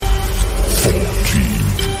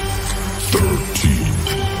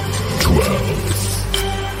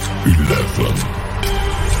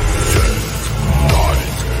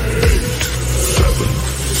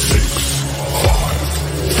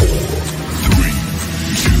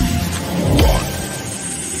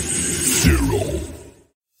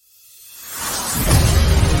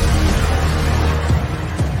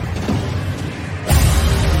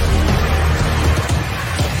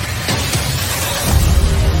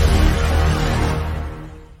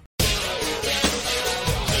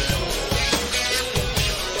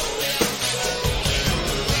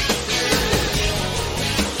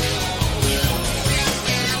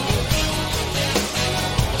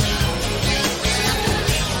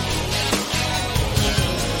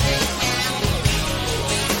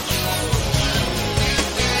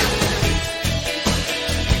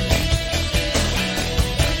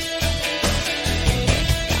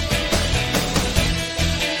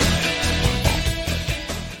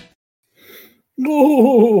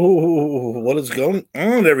Ooh, what is going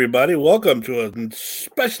on, everybody? Welcome to a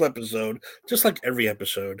special episode, just like every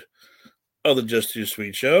episode of the Just Too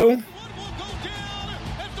Sweet Show.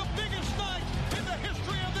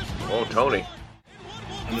 Oh, Tony.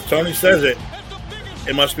 And if Tony says it,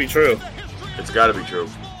 it must be true. It's got to be true.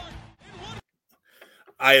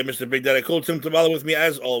 I am Mr. Big Daddy Cool. Tim Tabala with me,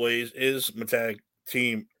 as always, is my tag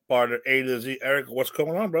team partner A to Z. Eric, what's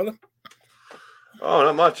going on, brother? Oh,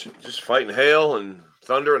 not much. Just fighting hail and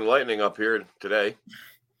thunder and lightning up here today.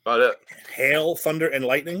 About it. Hail, thunder, and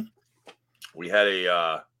lightning? We had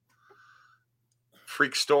a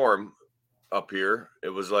freak storm up here. It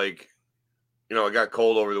was like, it got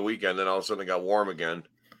cold over the weekend, then all of a sudden it got warm again.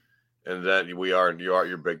 And then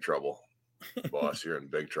you're big trouble. Boss, you're in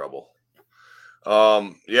big trouble.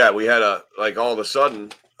 Yeah, we had all of a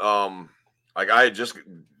sudden, I had just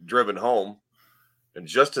driven home, and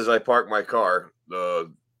just as I parked my car,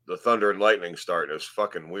 the thunder and lightning started. It was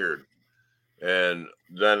fucking weird. And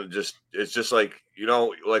then it's just like,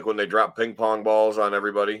 like when they drop ping pong balls on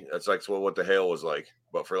everybody, that's like what the hail was like.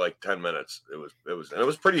 But for like 10 minutes, it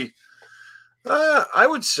was pretty, I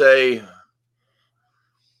would say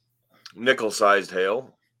nickel-sized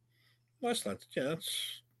hail. That's not, yeah,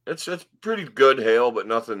 It's pretty good hail, but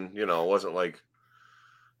nothing, it wasn't like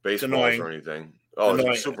baseballs or anything. Oh,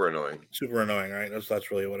 it's super annoying. Super annoying, right?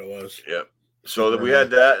 That's really what it was. Yep. So that we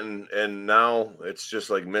had that, and now it's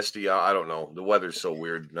just like misty. I don't know. The weather's so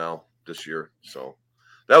weird now this year. So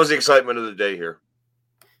that was the excitement of the day here.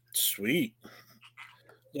 Sweet.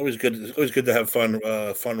 Always good. It's always good to have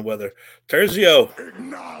fun weather. Terzio.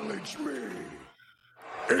 Acknowledge me.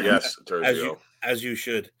 Yes, Terzio. As you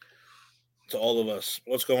should. To all of us.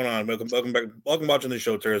 What's going on? Welcome back. Welcome watching the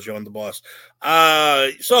show, Terzio and the boss.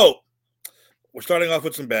 So we're starting off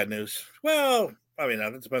with some bad news. Well, I mean,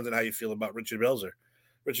 it depends on how you feel about Richard Belzer.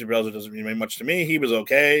 Richard Belzer doesn't mean much to me. He was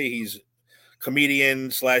okay. He's comedian /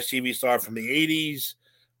 TV star from the 80s.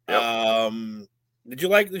 Yep. Did you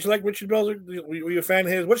like Richard Belzer? Were you a fan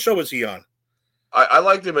of his? What show was he on? I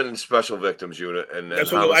liked him in Special Victims Unit and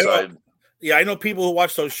Homicide. I know people who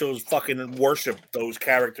watch those shows fucking worship those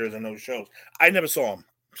characters in those shows. I never saw him,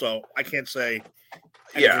 so I can't say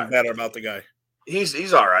anything better about the guy.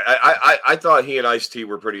 He's all right. I thought he and Ice-T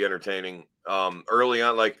were pretty entertaining. Early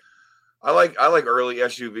on, like I like early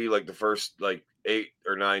SUV, like the first 8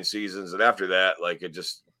 or 9 seasons, and after that, like it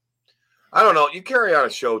just, I don't know. You carry on a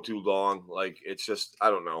show too long, like it's just, I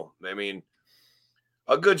don't know. I mean,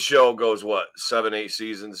 a good show goes 7, 8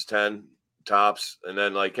 seasons, 10 tops, and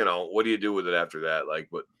then what do you do with it after that?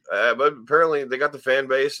 But apparently they got the fan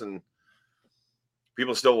base and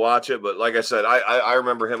people still watch it. But like I said, I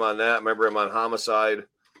remember him on that. I remember him on Homicide.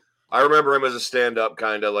 I remember him as a stand-up,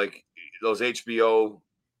 kind of like those HBO.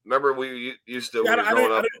 Remember we used to growing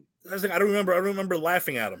up. I don't remember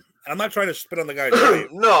laughing at him. I'm not trying to spit on the guy.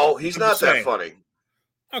 No, he's not that funny.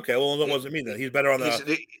 Okay, well that wasn't me then. He's better on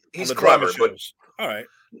he's clever, but all right.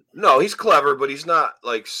 No, he's clever, but he's not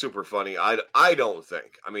super funny. I don't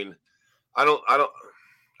think. I mean, I don't.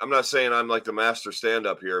 I'm not saying I'm like the master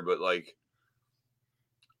stand-up here, but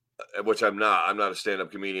which I'm not. I'm not a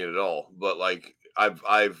stand-up comedian at all. But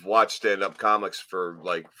I've watched stand-up comics for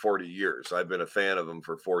 40 years. I've been a fan of them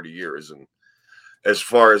for 40 years, and as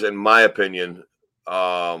far as in my opinion,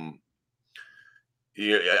 I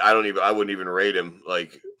wouldn't even rate him.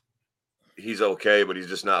 He's okay, but he's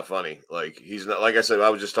just not funny. He's not, like I said, I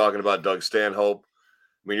was just talking about Doug Stanhope.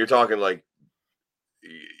 I mean, you're talking I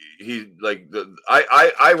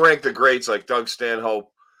rank the greats like Doug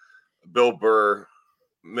Stanhope, Bill Burr,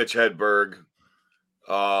 Mitch Hedberg,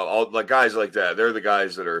 all guys like that. They're the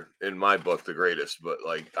guys that are in my book the greatest. But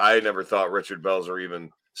I never thought Richard Belzer, even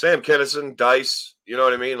Sam Kinison, Dice. You know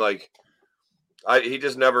what I mean? He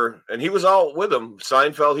just never, and he was all with him.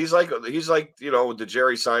 Seinfeld, he's like the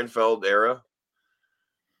Jerry Seinfeld era.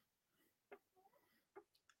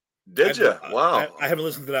 Did you? Wow. I haven't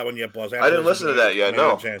listened to that one yet, boss. I didn't listen to that yet.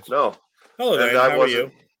 No. Hello, Diane. How are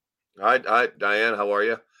you? Hi, Diane. How are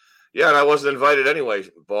you? Yeah, and I wasn't invited anyway,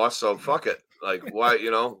 boss. So fuck it. Why?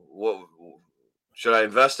 What should I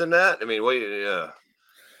invest in that? I mean, yeah.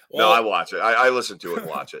 Well, no, I watch it. I listen to it and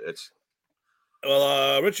watch it. It's.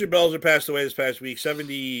 Well, Richard Belzer passed away this past week,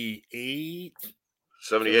 78.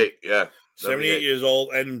 78, yeah. 78 years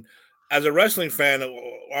old. And as a wrestling fan,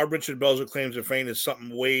 our Richard Belzer claims to fame is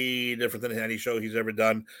something way different than any show he's ever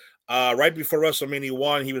done. Right before WrestleMania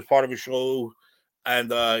 1, he was part of a show,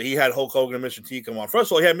 and he had Hulk Hogan and Mr. T come on.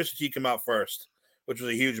 First of all, he had Mr. T come out first, which was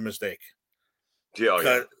a huge mistake.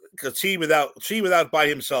 Yeah. Because T without by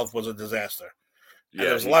himself was a disaster. Yeah,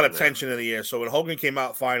 there was a lot of tension in the air. So when Hogan came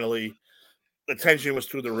out finally, the tension was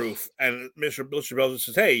through the roof. And Mr. Belzer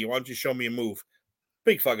says, "Hey, why don't you show me a move?"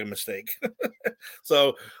 Big fucking mistake.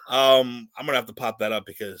 So I'm gonna have to pop that up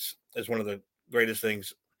because it's one of the greatest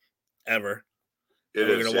things ever.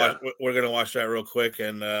 We're gonna watch that real quick.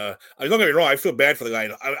 And don't get me wrong, I feel bad for the guy.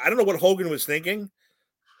 I don't know what Hogan was thinking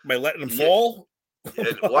by letting him fall.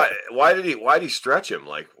 Why did he stretch him?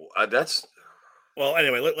 Like that's. Well,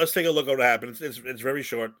 anyway, let's take a look at what happened. It's very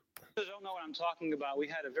short. I don't know what I'm talking about. We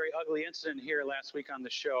had a very ugly incident here last week on the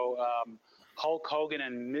show. Hulk Hogan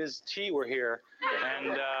and Ms. T were here,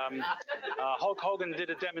 and Hulk Hogan did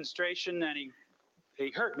a demonstration, and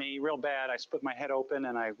he hurt me real bad. I split my head open,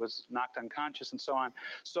 and I was knocked unconscious and so on.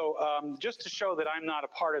 So just to show that I'm not a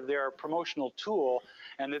part of their promotional tool,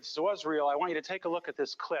 and this was real, I want you to take a look at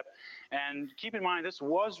this clip. And keep in mind, this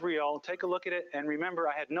was real. Take a look at it, and remember,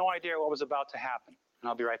 I had no idea what was about to happen. And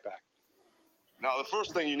I'll be right back. Now, the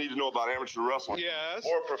first thing you need to know about amateur wrestling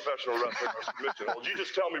or professional wrestling or submission holds, you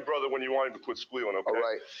just tell me, brother, when you want him to quit squealing, okay? All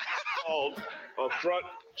right. It's called a front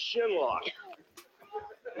chin lock.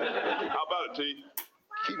 How about it, T?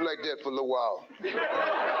 Keep him like that for a little while.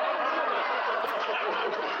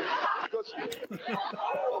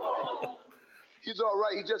 He's all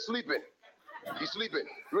right. He's just sleeping. He's sleeping.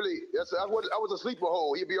 Really, I was a sleeper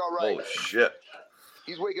hole. He'll be all right. Oh, shit.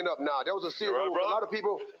 He's waking up now. That was a serious move. A lot of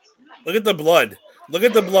people. Look at the blood. Look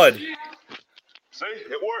at the blood. See,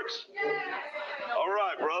 it works. All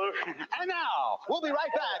right, brother. And now, we'll be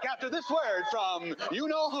right back after this word from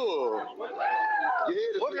you-know-who.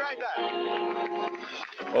 We'll be right back.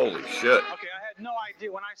 Holy shit. Okay, I had no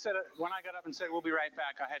idea when I got up and said we'll be right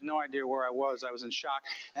back. I had no idea where I was. I was in shock.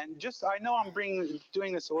 And I know I'm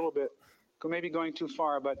doing this a little bit, maybe going too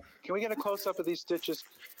far, but can we get a close-up of these stitches?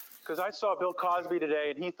 Because I saw Bill Cosby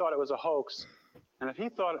today, and he thought it was a hoax. And if he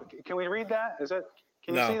thought, can we read that?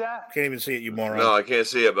 Can you see that? Can't even see it, you moron. No, I can't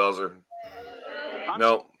see it, Belzer.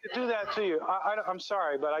 No. Do that to you. I'm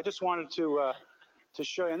sorry, but I just wanted to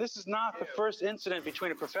show you. And this is not the first incident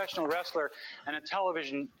between a professional wrestler and a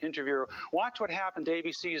television interviewer. Watch what happened to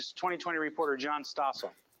ABC's 2020 reporter John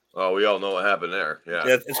Stossel. Oh, we all know what happened there. Yeah,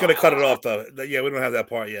 it's going to cut it off though. Yeah, we don't have that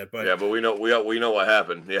part yet, but we know what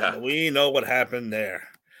happened. Yeah, we know what happened there.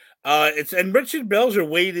 And Richard Belzer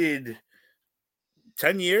waited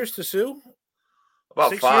 10 years to sue.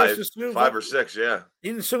 About 5 or 6. Yeah, he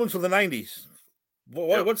didn't sue until the 90s.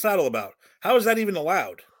 What's that all about? How is that even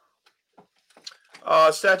allowed?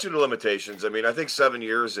 Statute of limitations. I mean, I think 7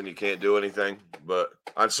 years and you can't do anything, but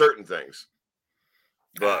on certain things.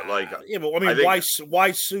 But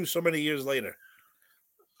why sue so many years later?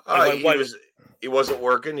 He wasn't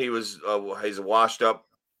working. He's a washed up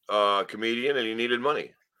comedian, and he needed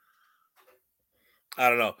money. I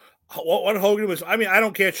don't know what Hogan was. I mean, I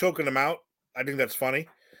don't care choking him out. I think that's funny,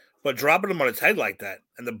 but dropping him on his head like that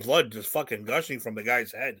and the blood just fucking gushing from the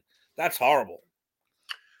guy's head—that's horrible.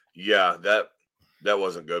 Yeah, that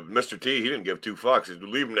wasn't good. Mr. T, he didn't give 2 fucks. He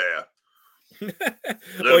leave him there.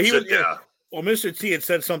 Well, Mr. T had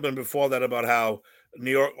said something before that about how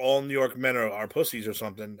all New York men are pussies or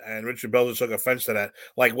something, and Richard Belzer took offense to that.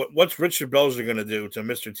 Like, what's Richard Belzer going to do to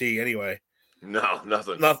Mr. T anyway? No,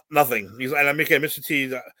 nothing. Nothing. Mr.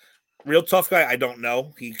 T, real tough guy. I don't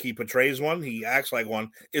know. He portrays one. He acts like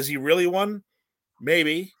one. Is he really one?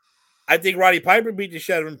 Maybe. I think Roddy Piper beat the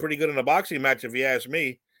shit out of him pretty good in a boxing match, if you ask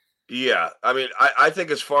me. Yeah, I mean, I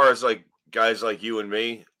think as far as like guys like you and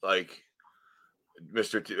me, like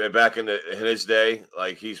Mr. T, back in his day,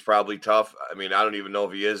 like he's probably tough. I mean, I don't even know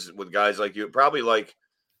if he is with guys like you. Probably like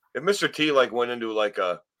if Mr. T like went into like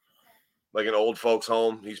an old folks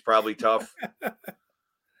home, he's probably tough.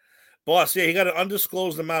 Boss, yeah, he got an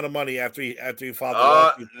undisclosed amount of money after he filed the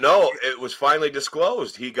lawsuit. No, it was finally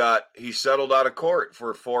disclosed. He settled out of court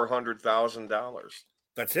for $400,000.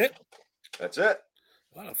 That's it? That's it.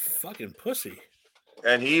 What a fucking pussy.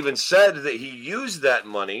 And he even said that he used that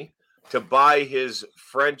money to buy his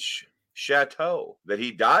French chateau that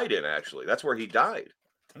he died in, actually. That's where he died.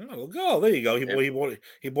 Oh, there you go.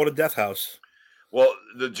 He bought a death house. Well,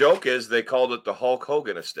 the joke is they called it the Hulk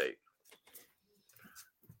Hogan estate.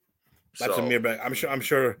 That's a mere bag. I'm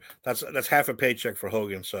sure that's half a paycheck for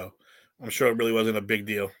Hogan, so I'm sure it really wasn't a big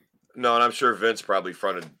deal. No, and I'm sure Vince probably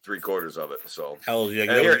fronted 3/4 of it. So hell yeah.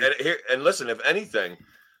 And listen, if anything,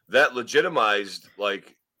 that legitimized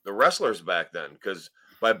like the wrestlers back then, because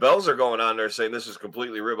by Belzer going on there saying this is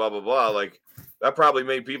completely blah blah blah, like that probably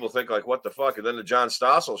made people think like, what the fuck? And then the John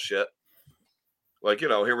Stossel shit, like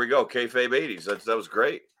here we go, kayfabe 80s. That was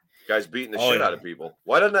great. Guys beating the shit out of people.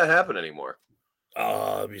 Why doesn't that happen anymore?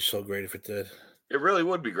 Oh, it'd be so great if it did. It really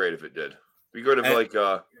would be great if it did. Be good if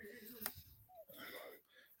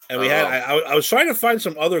And we had. I was trying to find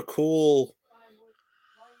some other cool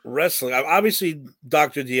Wrestling. Obviously,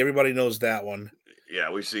 Dr. D, everybody knows that one. Yeah,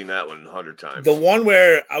 we've seen that one 100 times. The one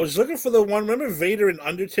where I was looking for the one, remember Vader and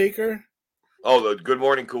Undertaker? Oh, the Good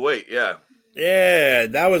Morning Kuwait, yeah. Yeah,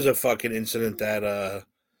 that was a fucking incident that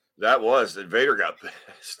Vader got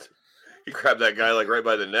pissed. He grabbed that guy like right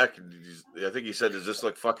by the neck. And I think he said, "Does this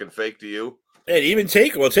look fucking fake to you?" And even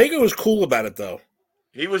Taker. Well, Taker was cool about it though.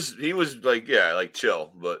 He was like, yeah, like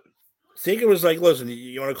chill, but Taker was like, "Listen,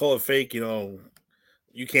 you want to call it fake? You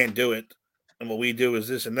can't do it. And what we do is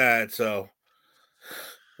this and that. So,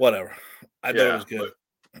 whatever." I thought it was good.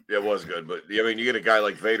 It was good, but I mean, you get a guy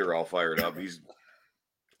like Vader all fired up.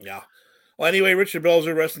 Yeah. Well, anyway, Richard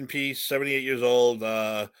Belzer, rest in peace. 78 years old.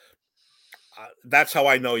 That's how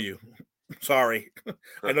I know you. Sorry,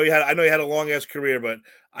 I know you had a long ass career, but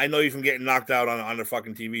I know you from getting knocked out on the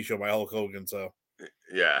fucking TV show by Hulk Hogan. So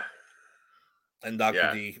yeah, and Dr.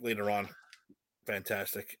 D later on,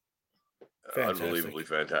 fantastic, unbelievably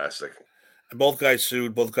fantastic. And both guys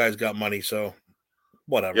sued. Both guys got money. So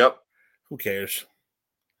whatever. Yep. Who cares?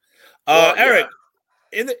 Eric,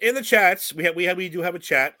 in the chats, we do have a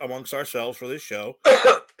chat amongst ourselves for this show.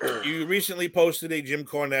 You recently posted a Jim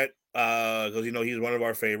Cornette because he's one of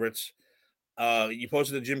our favorites. You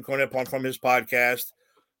posted a Jim Cornette from his podcast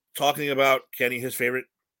talking about Kenny, his favorite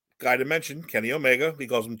guy to mention, Kenny Omega. He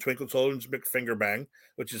calls him Twinkle Toes McFinger Bang,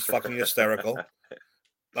 which is fucking hysterical.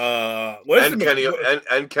 Kenny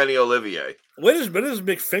Olivier. Where does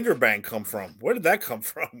McFinger Bang come from? Where did that come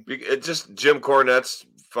from? It's just Jim Cornette's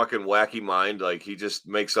fucking wacky mind. Like he just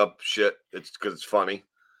makes up shit. It's because it's funny,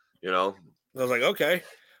 I was like, okay.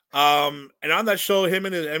 And on that show, him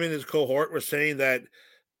and his cohort were saying that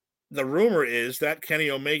the rumor is that Kenny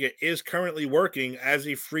Omega is currently working as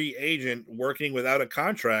a free agent, working without a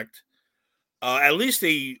contract, at least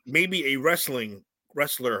maybe a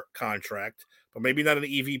wrestler contract, but maybe not an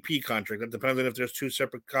EVP contract. That depends on if there's two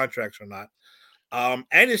separate contracts or not.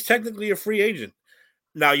 And is technically a free agent.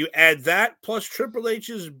 Now you add that plus Triple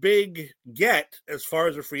H's big get as far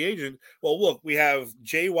as a free agent. Well, look, we have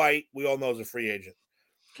Jay White. We all know is a free agent.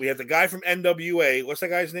 We have the guy from NWA. What's that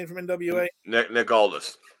guy's name from NWA? Nick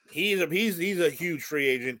Aldis. He's a huge free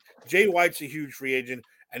agent. Jay White's a huge free agent.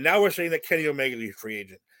 And now we're saying that Kenny Omega is a free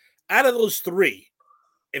agent. Out of those three,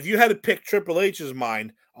 if you had to pick Triple H's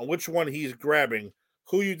mind on which one he's grabbing,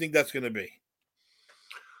 who you think that's going to be?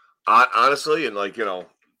 Honestly, and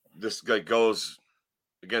this guy goes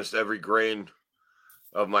against every grain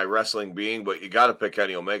of my wrestling being, but you got to pick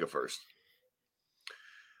Kenny Omega first.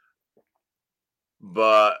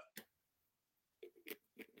 But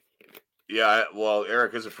yeah, well,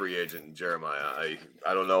 Eric is a free agent, and Jeremiah.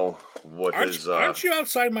 I don't know what aren't you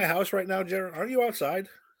outside my house right now, Jared? Aren't you outside?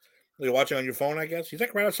 You're watching on your phone, I guess. He's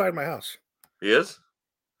like right outside my house. He is?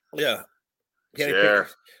 Yeah. He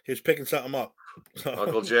was picking something up.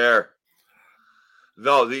 Uncle Jer.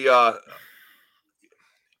 No,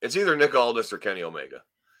 it's either Nick Aldis or Kenny Omega.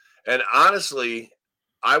 And honestly,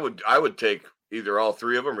 I would take either all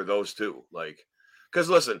three of them or those two. Because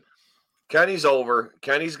listen, Kenny's over.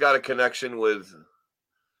 Kenny's got a connection with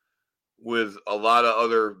a lot of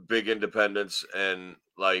other big independents, and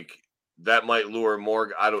that might lure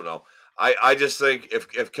more. I don't know. I just think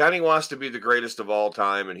if Kenny wants to be the greatest of all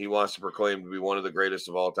time and he wants to proclaim to be one of the greatest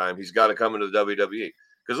of all time, he's got to come into the WWE.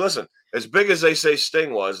 Because listen, as big as they say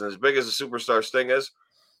Sting was, and as big as a superstar Sting is,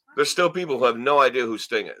 there's still people who have no idea who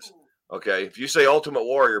Sting is. Okay, if you say Ultimate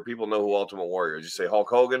Warrior, people know who Ultimate Warrior is. You say Hulk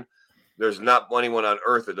Hogan, there's not anyone on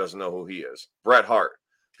earth that doesn't know who he is. Bret Hart,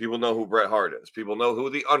 people know who Bret Hart is. People know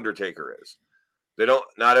who The Undertaker is.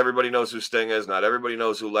 Not everybody knows who Sting is. Not everybody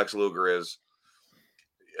knows who Lex Luger is.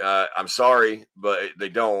 I'm sorry, but they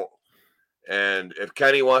don't. And if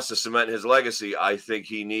Kenny wants to cement his legacy, I think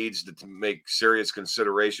he needs to make serious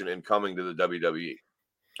consideration in coming to the WWE.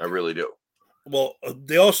 I really do. Well,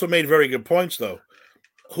 they also made very good points, though.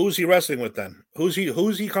 Who's he wrestling with then? Who's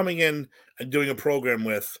he coming in and doing a program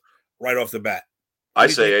with right off the bat? I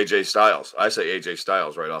say AJ Styles.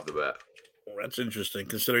 Right off the bat. Well, that's interesting,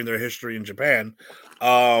 considering their history in Japan.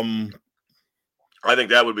 I think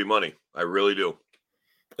that would be money. I really do.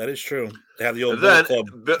 That is true. They have the old club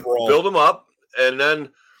build them up, and then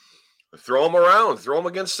throw them around. Throw them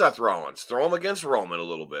against Seth Rollins. Throw them against Roman a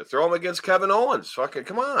little bit. Throw them against Kevin Owens. Fucking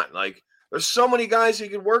come on! There's so many guys he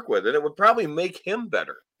could work with, and it would probably make him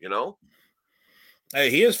better. Hey,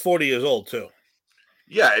 he is 40 years old too.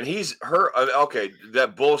 Yeah, and he's hurt. Okay,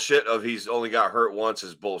 that bullshit of he's only got hurt once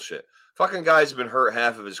is bullshit. Fucking guy's been hurt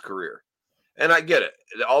half of his career, and I get it.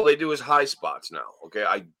 All they do is high spots now. Okay,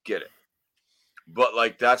 I get it.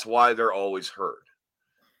 But that's why they're always hurt,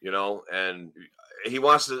 and he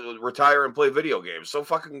wants to retire and play video games. So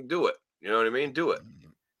fucking do it. You know what I mean? Do it.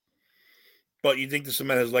 But you think to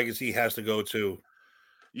cement his legacy, he has to go to.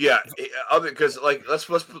 Yeah, other because like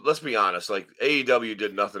let's be honest. Like AEW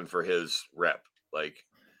did nothing for his rep. Like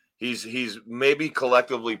he's maybe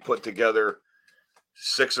collectively put together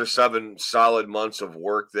 6 or 7 solid months of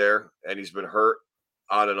work there, and he's been hurt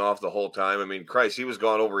on and off the whole time. I mean, Christ, he was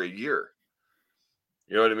gone over a year.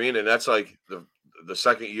 You know what I mean? And that's like the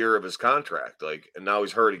second year of his contract. Like, and now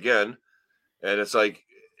he's hurt again, and it's like,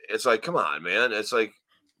 come on, man. It's like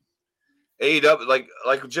AEW,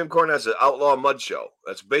 like Jim Cornette's an outlaw mud show.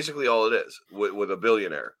 That's basically all it is with a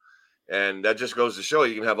billionaire. And that just goes to show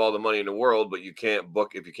you can have all the money in the world, but you can't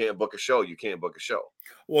book. If you can't book a show, you can't book a show.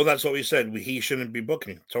 Well, that's what we said. He shouldn't be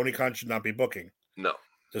booking. Tony Khan should not be booking. No.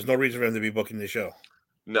 There's no reason for him to be booking the show.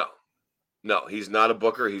 No, he's not a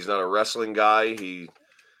booker. He's not a wrestling guy. He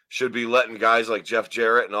should be letting guys like Jeff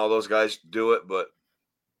Jarrett and all those guys do it, but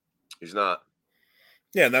he's not.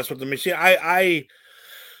 Yeah, and that's what the machine. I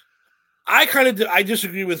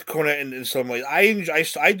disagree with Cornette in some ways.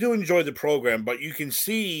 I do enjoy the program, but you can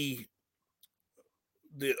see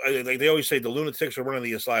like they always say, the lunatics are running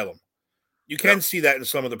the asylum. You can see that in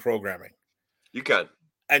some of the programming. You can.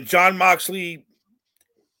 And Jon Moxley,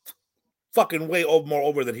 fucking way more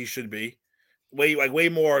over than he should be. Way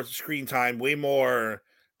more screen time. Way more.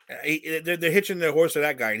 They're hitching their horse to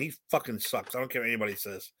that guy, and he fucking sucks. I don't care what anybody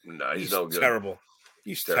says. No, he's no good. Terrible.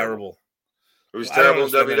 He's terrible. He was terrible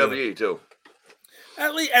in WWE too.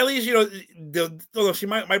 At least see,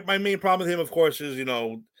 my main problem with him, of course, is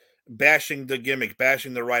bashing the gimmick,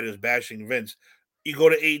 bashing the writers, bashing Vince. You go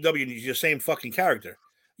to AEW and you're the same fucking character.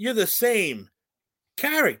 You're the same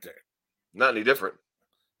character. Not any different.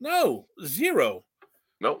 No, zero.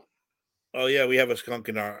 Nope. Oh yeah, we have a skunk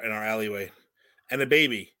in our alleyway, and a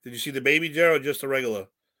baby. Did you see the baby, Jared, or just a regular?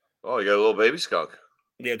 Oh, you got a little baby skunk.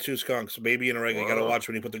 Yeah, 2 skunks, a baby and a regular. You got to watch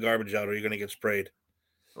when you put the garbage out, or you're gonna get sprayed.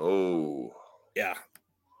 Oh. Yeah.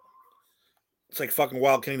 It's like fucking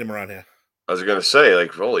Wild Kingdom around here. I was gonna say,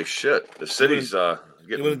 like, holy shit, the city's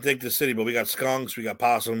You wouldn't think the city, but we got skunks, we got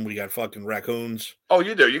possum, we got fucking raccoons. Oh,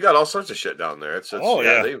 you do. You got all sorts of shit down there. It's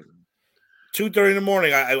 2:30 in the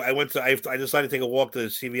morning. I decided to take a walk to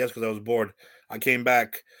CVS because I was bored. I came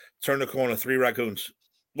back, turned the corner, 3 raccoons.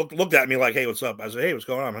 Looked at me like, "Hey, what's up?" I said, "Hey, what's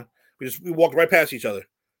going on, man?" We walked right past each other.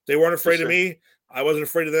 They weren't afraid of me. I wasn't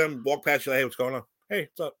afraid of them. Walked past you like, "Hey, what's going on?" "Hey,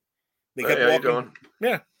 what's up?" They kept walking.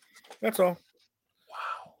 Yeah, that's all.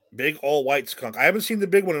 Wow. Big all white skunk. I haven't seen the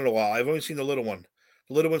big one in a while. I've only seen the little one.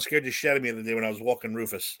 The little one scared the shit out of me the other day when I was walking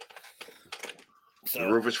Rufus. So,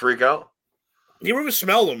 did Rufus freak out? Rufus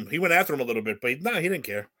smelled him. He went after him a little bit, but he didn't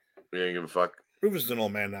care. He didn't give a fuck. Rufus is an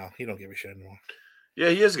old man now. He don't give a shit anymore. Yeah,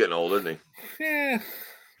 he is getting old, isn't he? Yeah.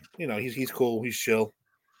 He's cool. He's chill.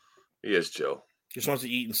 He is chill. He just wants to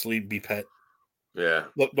eat and sleep, be pet. Yeah.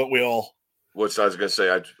 But we all. I was gonna say,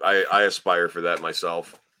 I aspire for that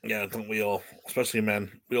myself. Yeah, don't we all, especially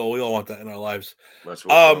men. We all want that in our lives. That's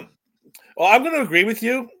what well, I'm gonna agree with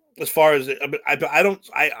you as far as I don't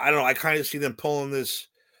know. I kind of see them pulling this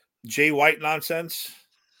Jay White nonsense,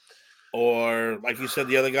 or like you said,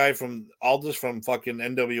 the other guy from Aldis from fucking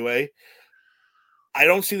NWA. I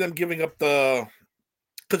don't see them giving up because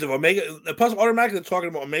of Omega. Plus, automatically they're talking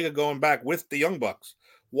about Omega going back with the Young Bucks.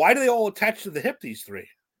 Why do they all attach to the hip? These 3.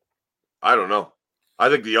 I don't know. I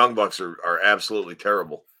think the Young Bucks are absolutely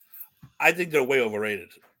terrible. I think they're way overrated.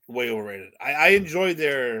 Way overrated. I enjoy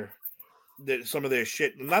their some of their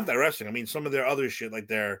shit. Not their wrestling. I mean, some of their other shit, like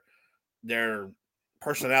their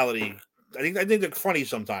personality. I think they're funny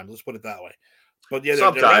sometimes. Let's put it that way. But yeah,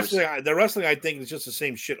 their wrestling, I think, is just the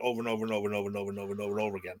same shit over and over and over and over and over and over and over and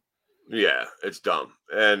over again. Yeah, it's dumb.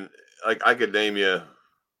 And like I could name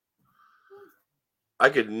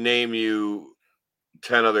you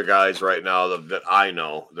 10 other guys right now that I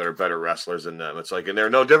know that are better wrestlers than them. It's like, and they're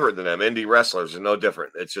no different than them. Indie wrestlers are no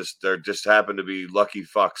different. It's just they're just happen to be lucky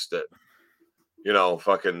fucks that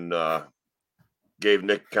fucking gave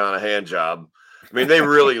Nick Khan a hand job. I mean, they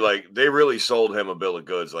really sold him a bill of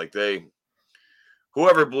goods. Like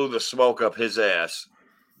whoever blew the smoke up his ass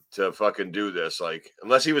to fucking do this, like,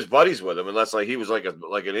 unless he was buddies with him, unless like he was like an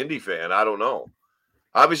indie fan, I don't know.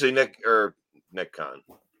 Obviously,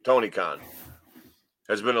 Tony Khan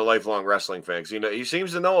has been a lifelong wrestling fan. He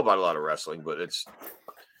seems to know about a lot of wrestling, but it's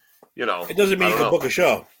it doesn't mean you can book a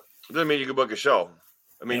show. It doesn't mean you can book a show.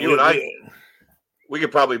 I mean, you and I, we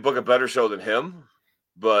could probably book a better show than him,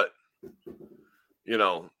 but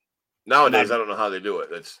nowadays I don't know how they do it.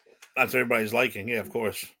 That's everybody's liking, yeah, of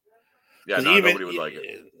course. Yeah, nobody would like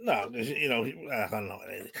it. No, I don't know.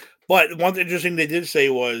 But one interesting they did say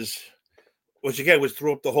was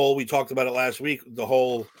threw up the whole. We talked about it last week. The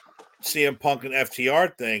whole CM Punk and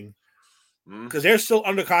FTR thing. because they're still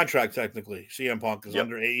under contract technically. CM Punk is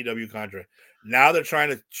under AEW contract. Now they're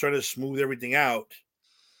trying to smooth everything out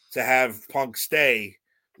to have Punk stay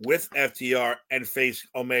with FTR and face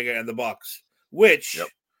Omega and the Bucks. Which,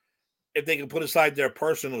 if they can put aside their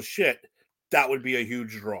personal shit, that would be a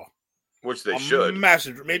huge draw. Which they should.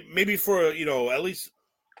 Massive, maybe for at least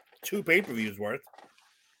 2 pay-per-views worth.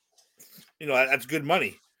 That's good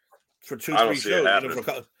money for 2-3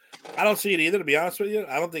 shows. I don't see it either, to be honest with you.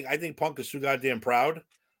 I think Punk is too goddamn proud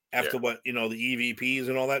after what the EVPs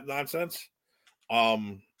and all that nonsense. I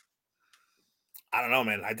don't know,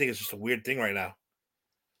 man. I think it's just a weird thing right now.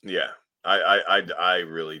 Yeah, I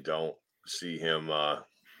really don't see him.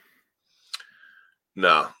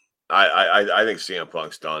 No, I think CM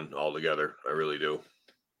Punk's done altogether. I really do.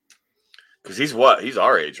 Because he's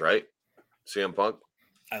our age, right? CM Punk,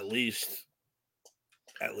 at least.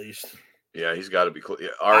 Yeah, he's got to be close. Yeah,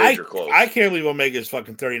 our age or close. I can't believe Omega's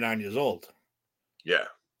fucking 39 years old. Yeah.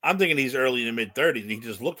 I'm thinking he's early to mid-30s. He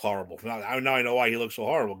just looked horrible. Now I know why he looks so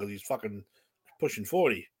horrible, because he's fucking pushing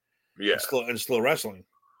 40. Yeah. And still wrestling.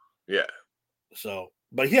 Yeah. So,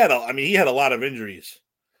 but he had a lot of injuries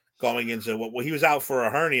going into what he was out for a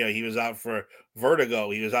hernia. He was out for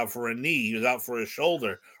vertigo. He was out for a knee. He was out for a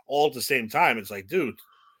shoulder, all at the same time. It's like, dude.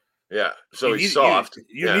 Yeah. So he's soft.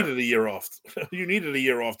 You needed a year off. You needed a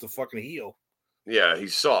year off to fucking heal. Yeah,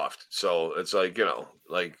 he's soft. So it's like, I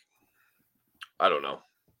don't know.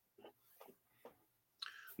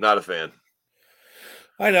 Not a fan.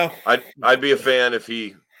 I know. I'd be a fan if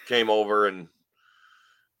he came over and,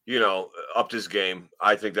 upped his game.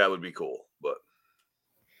 I think that would be cool. But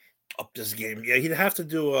upped his game. Yeah, he'd have to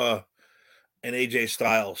do an AJ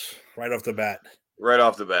Styles right off the bat. Right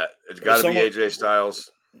off the bat. It's got to be AJ Styles.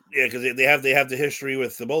 Yeah, because they have the history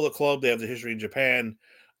with the Bullet Club. They have the history in Japan.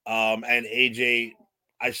 And AJ,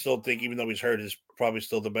 I still think, even though he's hurt, is probably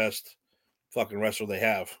still the best fucking wrestler they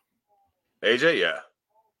have. AJ, yeah.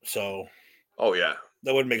 So. Oh, yeah.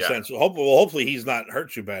 That would make sense. Hopefully he's not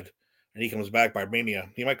hurt too bad, and he comes back by Mania.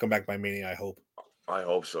 He might come back by Mania, I hope. I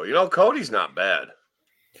hope so. Cody's not bad.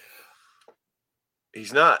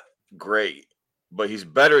 He's not great, but he's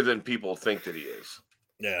better than people think that he is.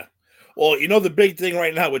 Yeah. Well, the big thing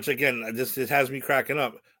right now, which again, this has me cracking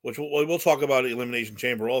up, which we'll talk about Elimination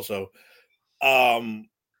Chamber also.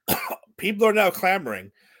 People are now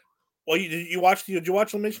clamoring. Well, did you watch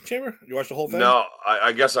Elimination Chamber? You watched the whole thing? No,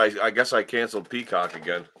 I guess I canceled Peacock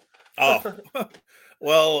again. Oh,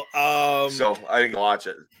 well, so I didn't watch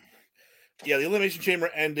it. Yeah, the Elimination Chamber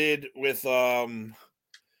ended with hang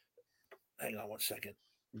on one second.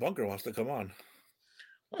 Bunker wants to come on.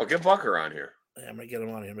 Oh, get Bunker on here. Yeah, I'm gonna get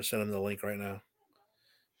him on here. I'm gonna send him the link right now.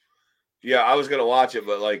 Yeah, I was gonna watch it,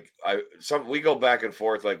 but we go back and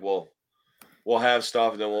forth. Like we'll have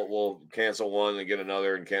stuff, and then we'll cancel one and get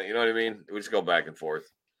another, and you know what I mean? We just go back and forth.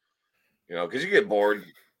 Because you get bored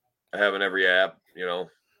having every app.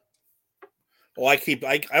 Well,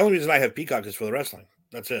 only reason I have Peacock is for the wrestling.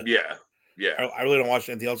 That's it. Yeah. I really don't watch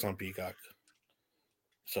anything else on Peacock.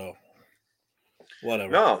 So, whatever.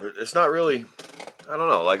 No, it's not really. I don't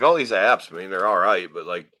know. Like all these apps, I mean, they're all right, but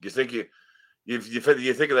like you think you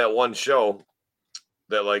think of that one show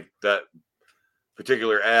that that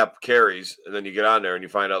particular app carries, and then you get on there and you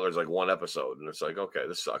find out there's like one episode, and it's like, okay,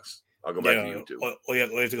 this sucks. I'll go back to YouTube. Well, we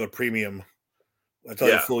have to go premium. That's how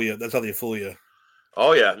they fool you. That's how they fool you.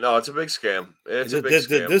 Oh yeah, no, it's a big scam. It's a big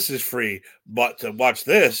scam. This is free, but to watch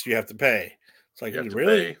this, you have to pay. It's like,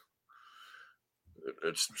 really?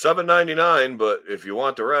 It's $7.99, but if you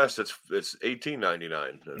want the rest, it's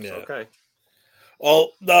 $18.99. It's okay.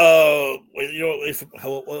 Well,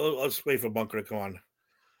 let's wait for Bunker to come on.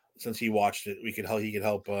 Since he watched it, he could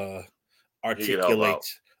help articulate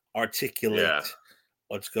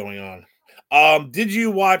what's going on. Did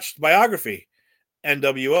you watch Biography,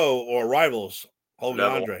 NWO or Rivals, Hogan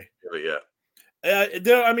Andre? Yeah. The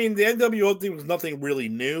NWO thing was nothing really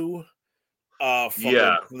new.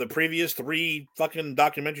 From the previous 3 fucking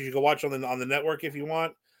documentaries you can watch on the network if you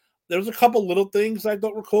want. There was a couple little things I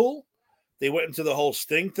thought were cool. They went into the whole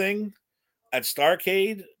Sting thing at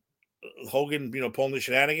Starrcade. Hogan, pulling the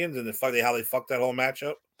shenanigans and how they fucked that whole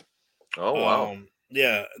matchup. Oh wow!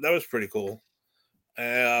 Yeah, that was pretty cool.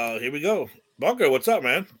 Here we go, Bunker. What's up,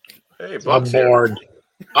 man? Hey, I'm bored.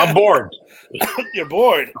 I'm bored. You're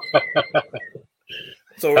bored.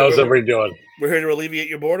 So how's everybody doing? We're here to alleviate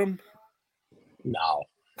your boredom. No.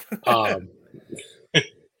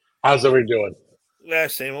 How's everybody doing? Yeah,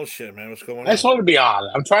 same old shit, man. What's going on? I just want to be on.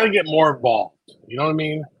 I'm trying to get more involved. You know what I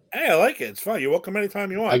mean? Hey, I like it. It's fun. You're welcome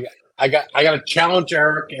anytime you want. I got to challenge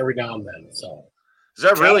Eric every now and then. So is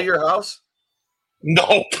that really your house?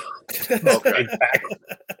 Nope. Okay.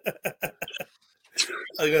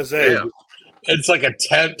 I was gonna say. Yeah. It's like a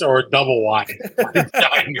tent or a double wide.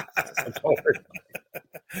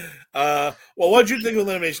 Well, what did you think of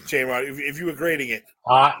Elimination Chamber? If you were grading it,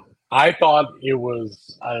 I thought it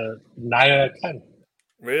was a 9 out of 10.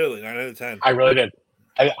 really 9 out of 10. I really did.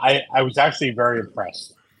 I was actually very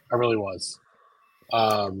impressed. I really was.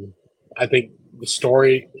 I think the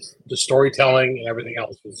storytelling and everything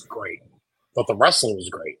else was great. But the wrestling was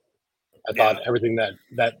great. I thought everything that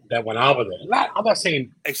went on with it. I'm not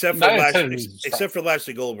saying except for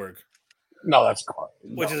Lashley Goldberg. No, that's car.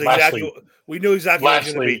 Which is exactly we knew exactly what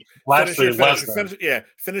it was going to be.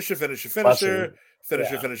 Finisher,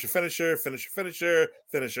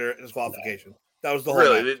 disqualification. That was the whole.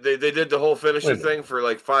 Really, they did the whole finisher thing for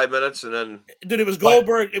like 5 minutes, and then dude, it was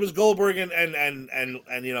Goldberg. It was Goldberg and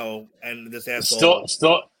you know and this asshole.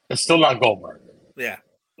 It's still not Goldberg. Yeah, it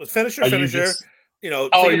was finisher. You know.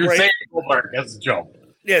 Oh, you're saying Goldberg? That's a joke.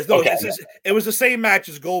 Yes, no. Okay. It was the same match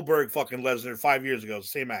as Goldberg fucking Lesnar 5 years ago. It was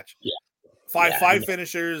the same match. Yeah. Five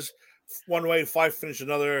finishers, one way, 5 finish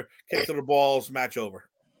another, kick to the balls, match over.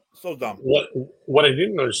 So dumb. What I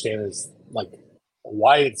didn't understand is like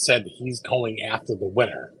why it said he's going after the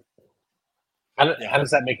winner. How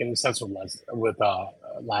does that make any sense with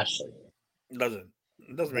Lashley? It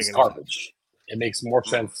doesn't make any garbage. sense. It makes more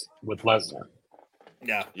sense with Lesnar.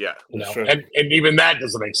 Yeah. You know, and even that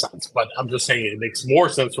doesn't make sense. But I'm just saying it makes more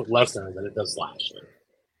sense with Lesnar than it does Lashley.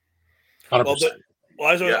 100%.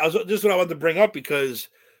 This is what I wanted to bring up because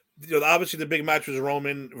obviously the big match was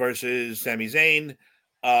Roman versus Sami Zayn.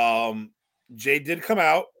 Jay did come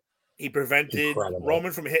out. He prevented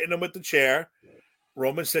Roman from hitting him with the chair.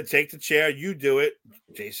 Roman said, "Take the chair, you do it."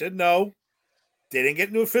 Jay said no. They didn't get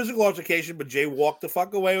into a physical altercation, but Jay walked the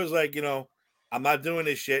fuck away. Was like, I'm not doing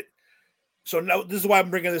this shit. So now this is why I'm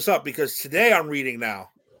bringing this up because today I'm reading now.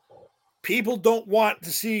 People don't want to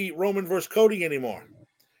see Roman versus Cody anymore.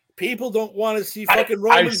 People don't want to see fucking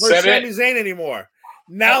Roman versus Sami Zayn anymore.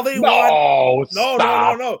 Now they want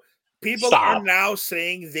no. People are now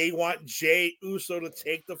saying they want Jey Uso to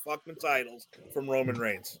take the fucking titles from Roman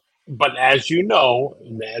Reigns. But as you know,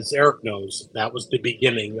 and as Eric knows, that was the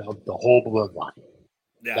beginning of the whole bloodline.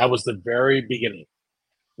 Yeah. That was the very beginning.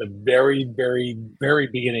 The very, very, very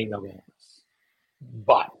beginning of it.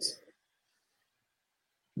 But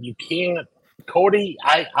you can't, Cody,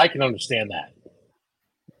 I can understand that.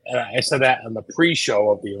 And I said that on the pre-show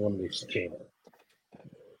of the Elimination Chamber.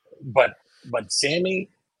 But Sami,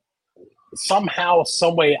 somehow,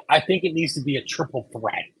 some way, I think it needs to be a triple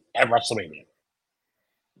threat at WrestleMania.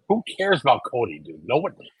 Who cares about Cody, dude? No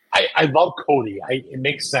one. I love Cody. It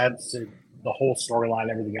makes sense. The whole storyline,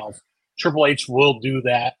 everything else. Triple H will do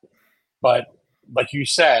that. But like you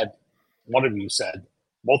said, both of you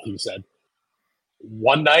said,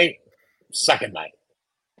 one night, second night.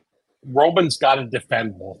 Roman's got to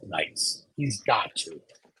defend both nights. He's got to.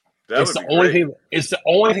 It's the only thing. It's the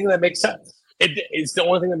only thing that makes sense. It's the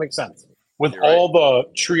only thing that makes sense with all the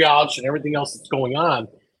triage and everything else that's going on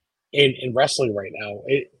in wrestling right now.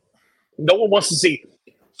 No one wants to see.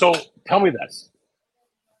 So tell me this: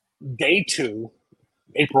 Day 2,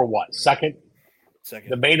 April what? Second.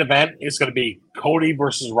 The main event is going to be Cody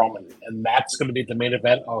versus Roman, and that's going to be the main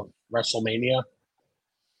event of WrestleMania.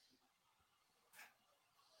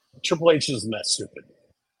 Triple H isn't that stupid.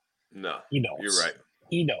 No, he knows. You're right.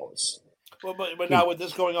 He knows. Well, but now with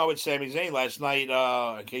this going on with Sami Zayn last night,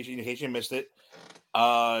 in case you missed it,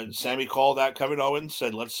 Sami called out Kevin Owens,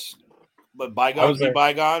 said, "Let's let bygones be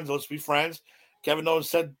bygones. Let's be friends." Kevin Owens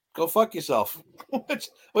said, "Go fuck yourself,"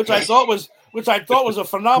 which I thought was a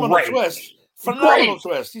phenomenal twist. Phenomenal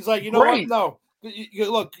twist. He's like, what? No,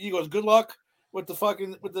 look. He goes, "Good luck with the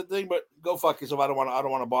thing, but go fuck yourself. I don't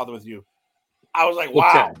want to bother with you." I was like,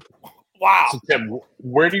 "Wow, wow." So Tim,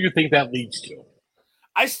 where do you think that leads to?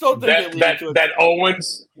 I still think that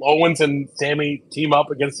Owens and Sami team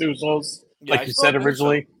up against the Usos, like you said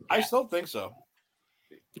originally. So. I still think so.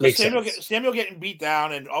 Samuel getting beat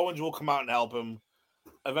down, and Owens will come out and help him.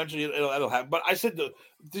 Eventually, it'll happen. But I said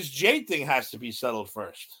this Jay thing has to be settled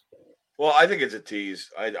first. Well, I think it's a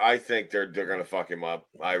tease. I think they're going to fuck him up.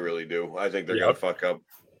 I really do. I think they're going to fuck up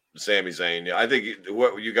Sami Zayn. Yeah, I think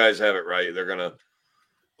what you guys have it right. They're going to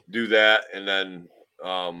do that, and then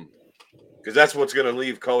because that's what's going to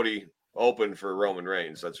leave Cody open for Roman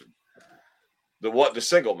Reigns. That's the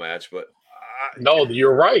single match. But no,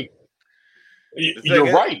 you're right.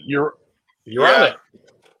 You're right. You're on it.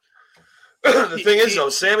 The thing is, though,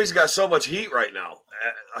 Sammy's got so much heat right now.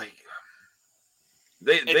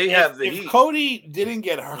 They have the heat. If Cody didn't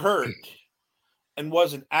get hurt and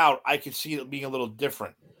wasn't out, I could see it being a little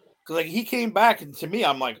different. Because he came back, and to me,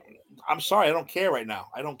 I'm like, I'm sorry, I don't care right now.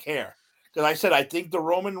 I don't care. Because I said I think the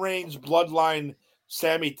Roman Reigns bloodline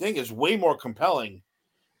Sammy thing is way more compelling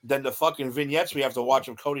than the fucking vignettes we have to watch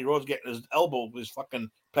of Cody Rhodes getting his elbow, his fucking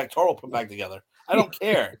pectoral put back together. I don't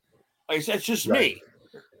care. Like I said, it's just me.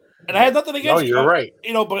 And I had nothing against. No, you're right.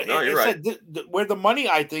 But you're right. Where the money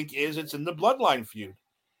I think is, it's in the bloodline feud.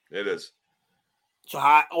 It is. So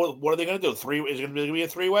what are they going to do? Is it going to be a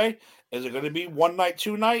 3-way? Is it going to be 1 night,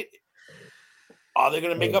 2 night? Are they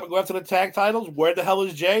going to make up and go after the tag titles? Where the hell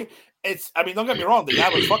is Jay? Don't get me wrong. They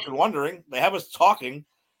have us fucking wondering. They have us talking.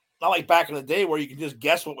 Not like back in the day where you can just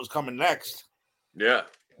guess what was coming next. Yeah.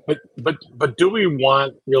 But do we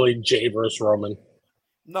want really Jay versus Roman?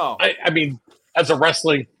 No. I mean, as a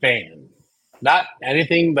wrestling fan, not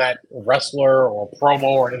anything that wrestler or promo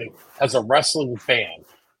or anything. As a wrestling fan,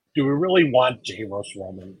 do we really want Jay versus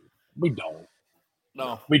Roman? We don't.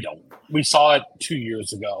 No. We don't. We saw it 2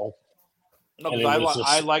 years ago. No, because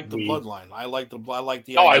I like the bloodline. I like the.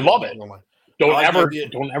 Oh, I love it. Don't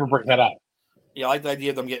ever bring that up. Yeah, I like the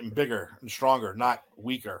idea of them getting bigger and stronger, not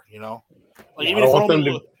weaker. Like Yeah, even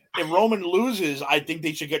if Roman loses, I think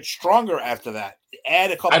they should get stronger after that.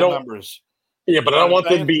 Add a couple members. Yeah, but I don't want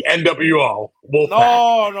them to be NWO. No.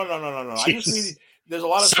 I just mean there's a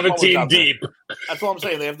lot of 17 deep. That's what I'm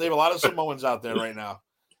saying. They have a lot of Samoans out there right now.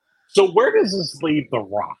 So where does this leave The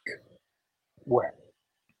Rock? Where?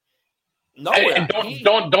 Nowhere. And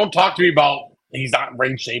don't talk to me about he's not in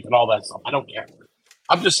ring shape and all that stuff. I don't care.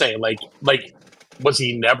 I'm just saying, like, was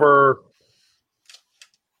he never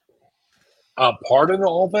a part of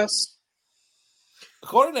all this?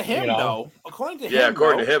 According to him, no. According to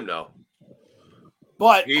him, no.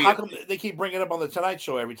 But how come they keep bringing it up on the Tonight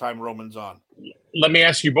Show every time Roman's on? Let me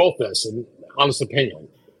ask you both this, in honest opinion.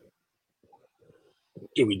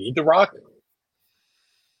 Do we need The Rock?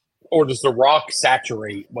 Or does The Rock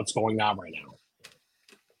saturate what's going on right now?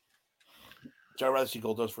 I'd rather see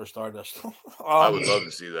Goldust for Stardust. I would love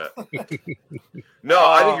to see that. No,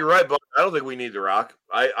 I think you're right, but I don't think we need The Rock.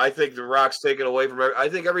 I think The Rock's taken away from I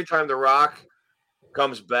think every time The Rock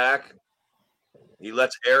comes back, he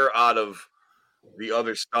lets air out of the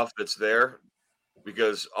other stuff that's there,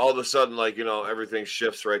 because all of a sudden, everything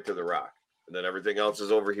shifts right to The Rock, and then everything else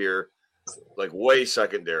is over here, like way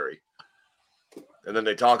secondary. And then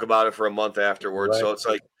they talk about it for a month afterwards. Right. So it's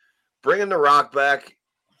like bringing The Rock back.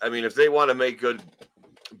 I mean, if they want to make good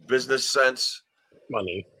business sense,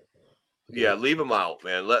 money, yeah, leave them out,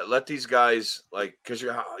 man. Let these guys, because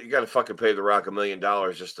you got to fucking pay The Rock $1 million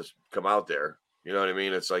just to come out there. You know what I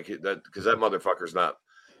mean? It's like that, because that motherfucker's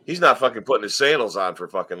he's not fucking putting his sandals on for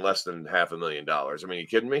fucking less than $500,000. I mean, you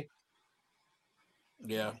kidding me?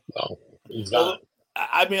 Yeah. No, he's not.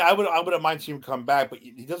 I mean, I wouldn't mind seeing him come back, but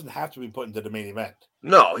he doesn't have to be put into the main event.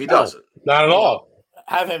 No, he doesn't. Not at all.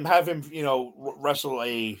 Have him, wrestle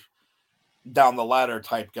a down the ladder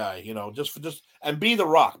type guy, just and be The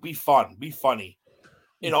Rock, be fun, be funny,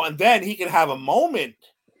 and then he can have a moment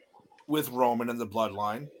with Roman and the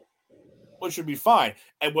bloodline, which would be fine.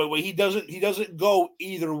 And when he doesn't go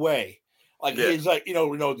either way. He's like,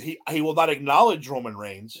 he will not acknowledge Roman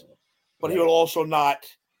Reigns, but he will also not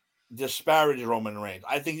disparage Roman Reigns.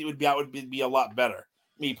 I think that would be a lot better.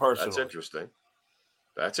 Me personally. That's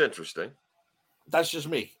interesting. That's just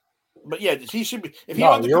me. But yeah, he should be. If he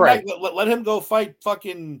wants to come back, let him go fight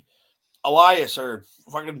fucking Elias or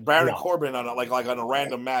fucking Baron Corbin on on a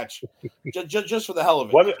random match, just for the hell of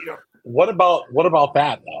it. What about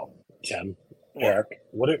that though, Tim? Eric?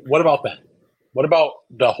 What about that? What about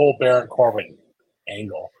the whole Baron Corbin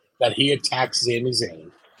angle that he attacks Sami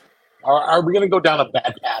Zayn? Are we going to go down a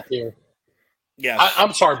bad path here? Yeah,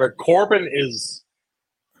 I'm sorry, but Corbin is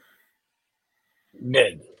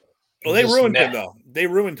mid. Well, they ruined him though. They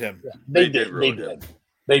ruined him. Yeah, they did. Ruin him.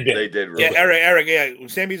 Yeah, Eric. Yeah,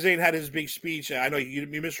 Sami Zayn had his big speech. I know you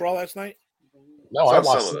missed Raw last night. No, I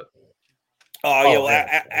watched it. Oh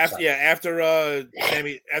yeah, after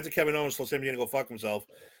Kevin Owens told Sami Zayn to go fuck himself,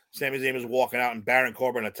 Sami Zayn was walking out and Baron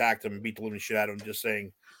Corbin attacked him and beat the living shit out of him, just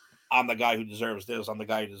saying, "I'm the guy who deserves this. I'm the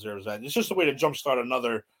guy who deserves that." It's just a way to jumpstart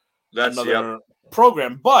another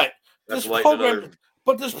program, but this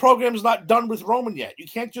program is not done with Roman yet. You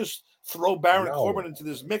can't just throw Baron Corbin into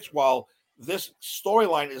this mix while this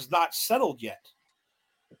storyline is not settled yet.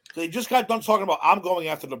 They just got done talking about, I'm going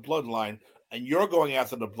after the bloodline and you're going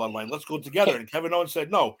after the bloodline. Let's go together. And Kevin Owens said,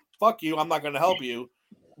 no, fuck you. I'm not going to help you.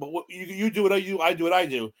 But you do what I do what I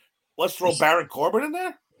do. Let's throw Baron Corbin in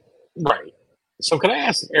there? Right. So can I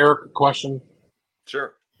ask Eric a question?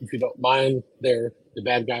 Sure. If you don't mind, there, the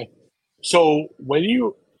bad guy. So when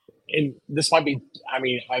you, and this might be, I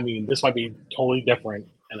mean, this might be totally different,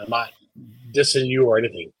 and I'm not dissing you or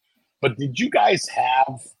anything, but did you guys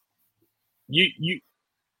have,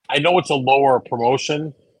 I know it's a lower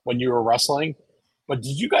promotion when you were wrestling, but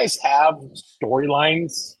did you guys have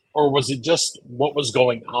storylines, or was it just what was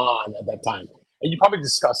going on at that time? And you probably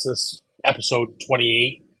discussed this episode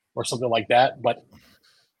 28 or something like that, but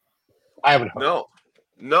I haven't heard. No.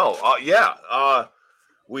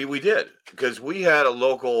 We did, because we had a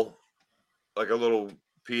local, like a little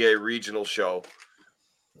PA regional show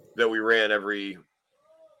that we ran about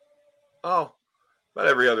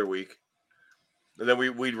every other week. And then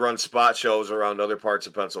we'd run spot shows around other parts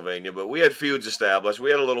of Pennsylvania, but we had feuds established.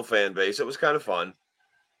 We had a little fan base. It was kind of fun.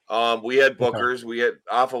 We had bookers. Okay.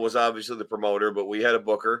 Alpha was obviously the promoter, but we had a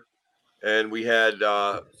booker, and we had,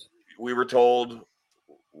 we were told,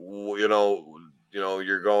 you're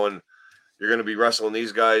going to be wrestling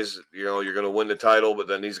these guys, you're going to win the title, but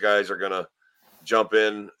then these guys are going to jump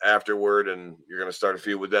in afterward and you're going to start a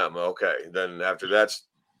feud with them. Okay. Then after that's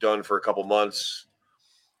done for a couple months,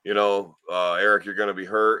 Eric, you're going to be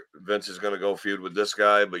hurt. Vince is going to go feud with this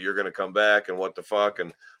guy, but you're going to come back, and what the fuck?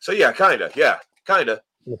 And so, kind of. Okay.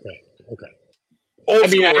 I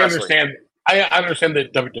understand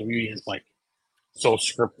that WWE is like so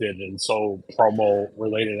scripted and so promo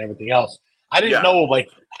related and everything else. I didn't know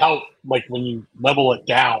how when you level it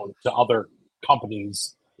down to other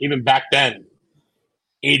companies, even back then,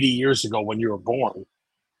 80 years ago when you were born,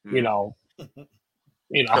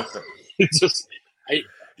 it's just I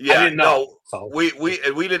didn't know. So. We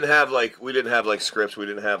didn't have scripts. We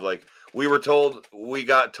didn't have we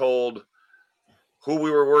got told who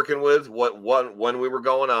we were working with, when we were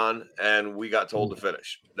going on, and we got told to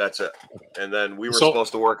finish. That's it. And then we were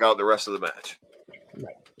supposed to work out the rest of the match.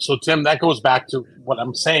 Right. So Tim, that goes back to what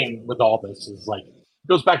I'm saying with all this is it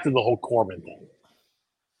goes back to the whole Corbin thing.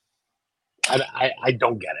 I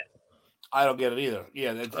don't get it. I don't get it either.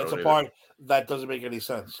 Yeah, that's a part that doesn't make any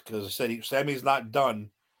sense, because Sammy's not done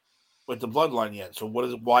with the bloodline yet. So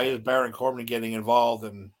why is Baron Corbin getting involved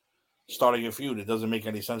and starting a feud? It doesn't make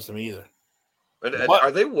any sense to me either. And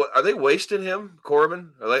are they wasting him, Corbin?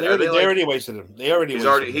 They already wasted him.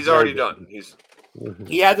 He's already done.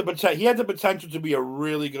 He had the potential to be a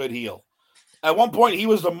really good heel. At one point, he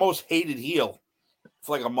was the most hated heel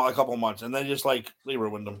for a couple months, and then just they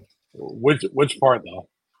ruined him. Which part though?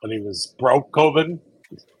 When he was broke, Corbin?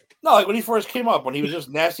 No, when he first came up, when he was just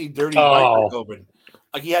nasty, dirty, Corbin.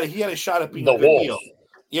 He had a shot at being a good heel.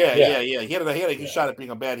 Yeah. He had a shot at being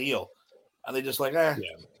a bad heel, and they just they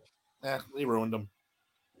ruined him.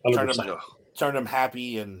 Turned him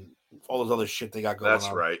happy and all those other shit they got going on.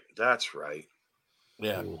 That's right.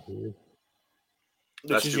 Yeah. Mm-hmm.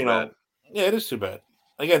 That's too bad. Yeah, it is too bad.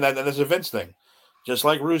 Again, that's a Vince thing. Just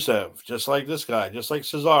like Rusev, just like this guy, just like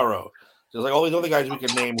Cesaro, just like all these other guys we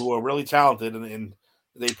can name who are really talented, and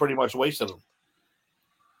they pretty much wasted them.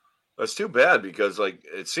 That's too bad, because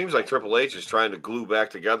it seems like Triple H is trying to glue back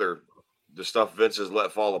together the stuff Vince has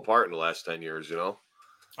let fall apart in the last 10 years,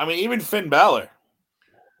 I mean, even Finn Balor.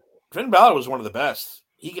 Finn Balor was one of the best.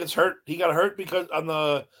 He gets hurt. He got hurt because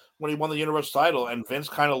when he won the Universal title, and Vince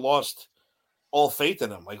kind of lost all faith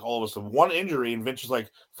in him. All of a sudden, one injury, and Vince was like,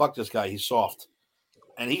 "Fuck this guy. He's soft,"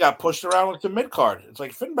 and he got pushed around the mid card. It's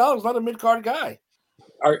Finn Balor's not a mid card guy.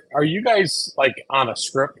 Are you guys on a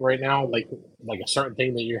script right now, like a certain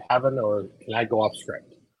thing that you're having, or can I go off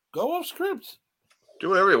script? Go off script. Do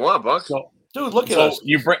whatever you want, Buck. Dude, look at us.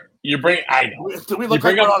 You bring. I know. Do we look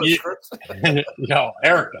like we're on a script?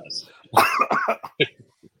 Eric does.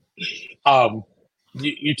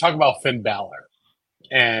 You talk about Finn Balor,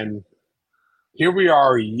 and here we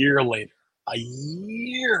are a year later,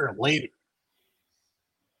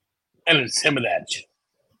 and it's him and Edge.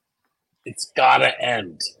 It's gotta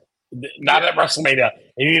end. Not at WrestleMania.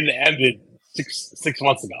 It needed to end it six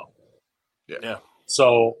months ago. Yeah.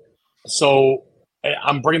 So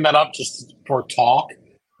I'm bringing that up just for talk,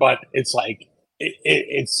 but it's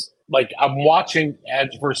it's I'm watching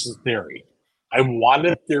Edge versus Theory. I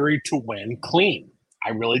wanted Theory to win clean. I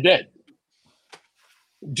really did.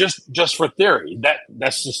 Just for Theory.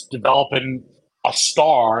 That's just developing a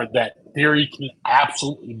star that Theory can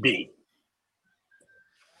absolutely be.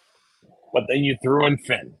 But then you threw in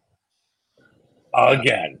Finn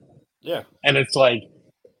again. Yeah. And it's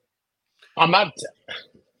I'm not.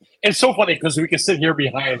 It's so funny because we can sit here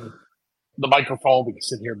behind the microphone, we can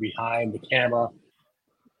sit here behind the camera,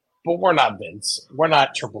 but we're not Vince. We're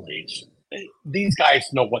not Triple H. These guys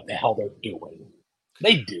know what the hell they're doing.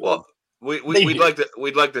 They do. Well, we'd like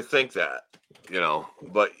to think that,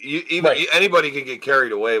 but anybody can get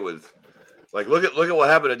carried away with, look at what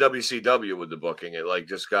happened at WCW with the booking. It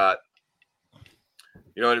just got,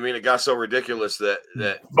 you know what I mean? It got so ridiculous that.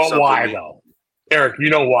 But why though, Eric? You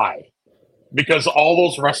know why? Because all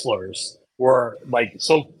those wrestlers were like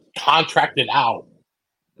so contracted out.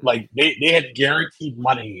 Like they had guaranteed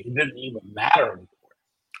money. It didn't even matter anymore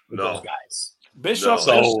with those guys. Bischoff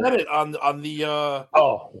just said it on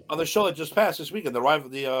the show that just passed this weekend,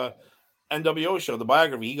 the NWO show, the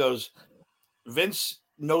biography. He goes, Vince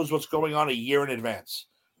knows what's going on a year in advance.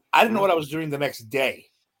 I didn't know what I was doing the next day.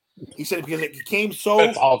 He said because it came so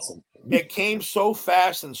That's awesome. It came so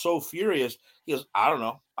fast and so furious. He goes, I don't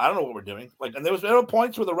know what we're doing. Like, and there were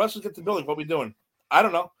points where the wrestlers get to the building. What are we doing? I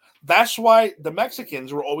don't know. That's why the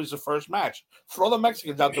Mexicans were always the first match. Throw the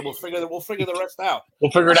Mexicans out there. We'll figure the rest out.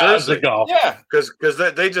 We'll figure it out as we go. Yeah, because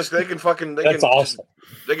they can fucking that's awesome.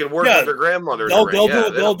 They can work with their grandmother.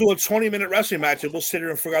 They'll do a 20-minute wrestling match, and we'll sit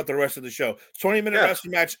here and figure out the rest of the show. 20-minute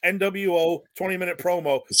wrestling match, NWO, 20-minute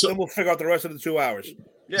promo. Then we'll figure out the rest of the 2 hours.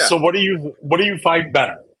 Yeah. So what do you find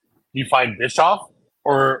better? Do you find Bischoff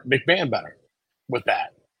or McMahon better with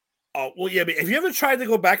that? Oh well, yeah. But have you ever tried to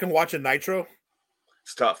go back and watch a Nitro?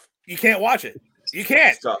 It's tough. You can't watch it. You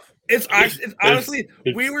can't. It's tough. It's honestly,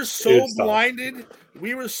 we were so blinded.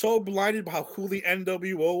 We were so blinded by how cool the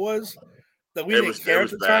NWO was that we didn't care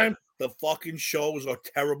at the time. The fucking show was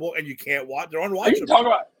terrible, and you can't watch. They're unwatchable. You talking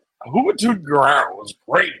about Juventud Guerrero was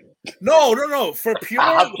great. No. For pure,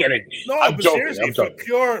 I'm kidding. No, I'm but joking. seriously,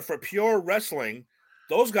 for pure wrestling,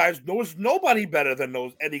 those guys. There was nobody better than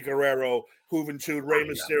those Eddie Guerrero, Juventud, Rey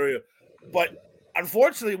Mysterio. But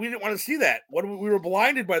unfortunately, we didn't want to see that. We were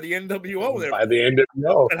blinded by the NWO there. By the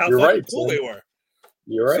NWO, and how you're right, cool they were.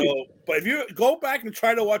 You're right. So, but if you go back and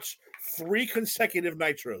try to watch 3 consecutive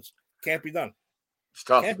Nitros, can't be done. It's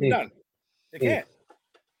tough. Can't be done. It can't.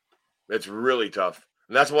 It's really tough,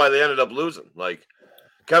 and that's why they ended up losing. Like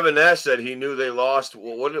Kevin Nash said, he knew they lost.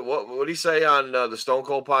 Well, what did he say on the Stone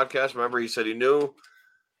Cold podcast? Remember, he said he knew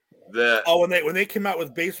that. Oh, when they came out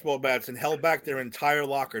with baseball bats and held back their entire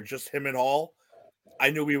locker, just him and Hall, I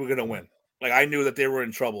knew we were going to win. Like, I knew that they were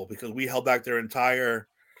in trouble because we held back their entire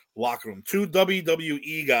locker room. 2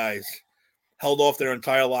 WWE guys held off their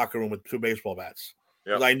entire locker room with 2 baseball bats.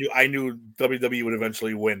 Yep. I knew WWE would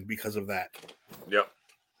eventually win because of that. Yep.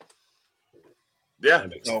 Yeah.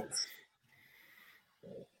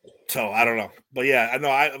 So I don't know, but yeah, I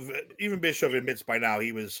know. Even Bischoff admits by now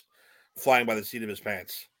he was flying by the seat of his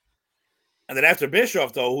pants. And then after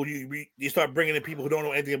Bischoff, though, you start bringing in people who don't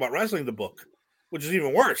know anything about wrestling to book, which is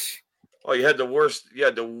even worse. Oh, you had the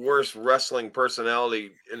worst wrestling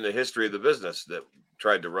personality in the history of the business that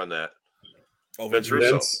tried to run that. Oh, Vince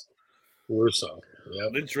Russo. Yeah,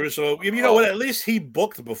 Vince Russo. You know what? At least he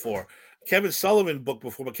booked before. Kevin Sullivan booked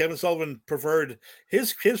before, but Kevin Sullivan preferred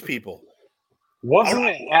his people. Wasn't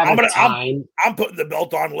it at a time? I'm putting the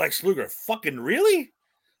belt on Lex Luger. Fucking really?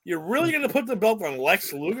 You're really going to put the belt on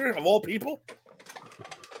Lex Luger of all people?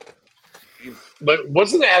 But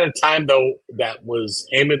wasn't it at a time though that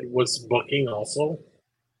Heyman was booking also?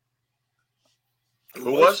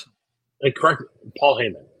 Who was? Correct, Paul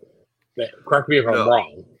Heyman. Correct me if I'm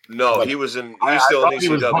wrong. No, but he was still in ECW. He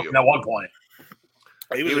was booking at one point.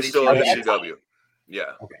 He was still in ECW.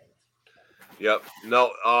 Yeah. Okay. Yep.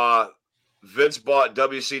 No. Vince bought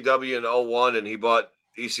WCW in 01 and he bought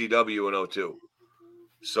ECW in 02.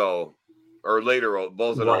 So, or later,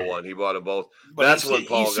 both in 01. He bought them both. But that's when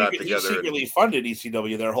Paul got together. He secretly funded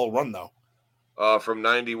ECW their whole run, though. From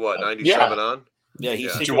 97 on? Yeah,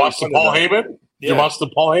 Did you watch the Paul Heyman? Did you watch the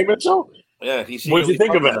Paul Heyman show? Yeah. What did you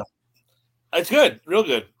think of it? It's good. Real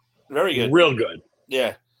good. Very good. Real good.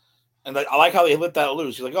 Yeah. And I like how they let that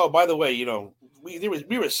loose. He's like, oh, by the way,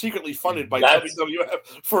 we were secretly funded by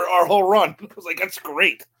WWF for our whole run. I was like, that's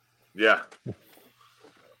great. Yeah.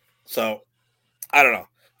 So, I don't know.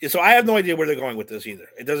 So I have no idea where they're going with this either.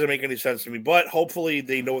 It doesn't make any sense to me. But hopefully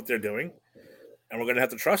they know what they're doing, and we're going to have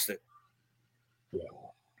to trust it. Yeah.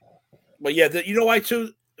 But yeah, you know why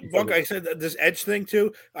too, Bunk? I said this Edge thing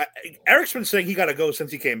too. Eric's been saying he got to go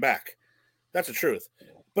since he came back. That's the truth.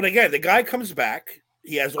 But again, the guy comes back.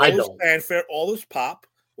 He has all this fanfare, all this pop.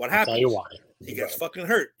 What happens? I'll tell you why. He gets fucking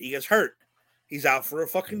hurt. He gets hurt. He's out for a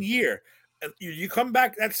fucking year. And you come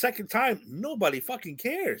back that second time, nobody fucking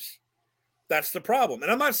cares. That's the problem.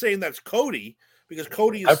 And I'm not saying that's Cody, because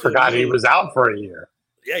Cody is I forgot he was out for a year.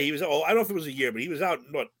 Yeah, he was. Oh, I don't know if it was a year, but he was out,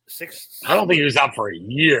 what, 6? I don't think he was out for a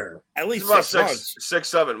year. At least about 6 months.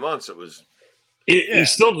 6-7 months it was.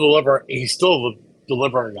 He's still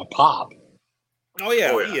delivering a pop. Oh,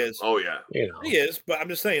 yeah, he is. Oh, yeah. He is, but I'm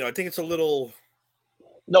just saying, I think it's a little...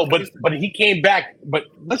 No, but he came back. But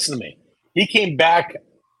listen to me. He came back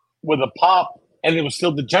with a pop, and it was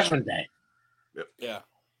still the Judgment Day. Yep. Yeah.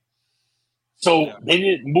 So they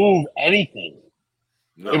didn't move anything.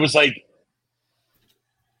 No. It was like,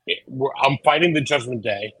 I'm fighting the Judgment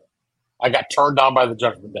Day. I got turned down by the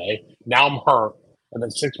Judgment Day. Now I'm hurt. And then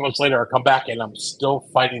 6 months later, I come back and I'm still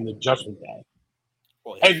fighting the Judgment Day.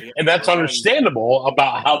 Well, And that's understandable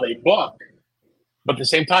about how they book. But at the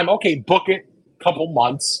same time, okay, book it a couple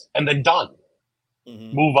months and then done.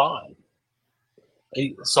 Mm-hmm. Move on.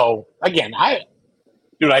 So, again, I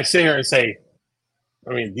sit here and say,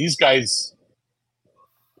 I mean, these guys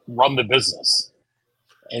run the business.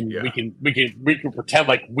 And we can pretend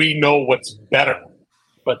like we know what's better.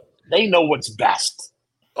 But they know what's best.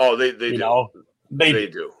 Oh, they do. Know? They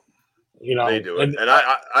do. You know, they do. And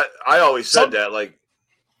I always said that, like,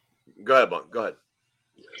 go ahead, Bunk. Go ahead.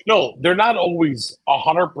 No, they're not always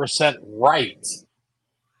 100% right.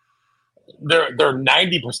 They're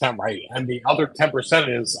 90% right, and the other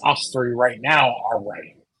 10% is us three right now are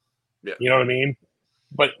right. Yeah. You know what I mean?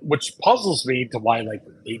 But which puzzles me to why like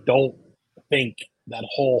they don't think that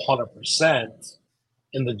whole 100%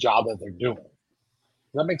 in the job that they're doing. Does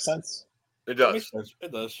that make sense? It does.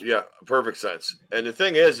 It does. Yeah, perfect sense. And the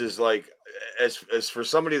thing is like, as for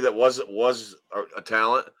somebody that was a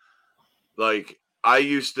talent, like I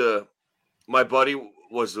used to, my buddy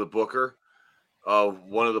was the booker of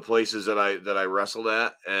one of the places that I wrestled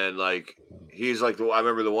at, and like he's like, I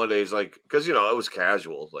remember the one day he's like, because it was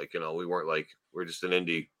casual, like we weren't like we're just an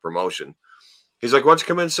indie promotion. He's like, why don't you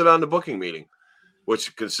come in and sit on the booking meeting,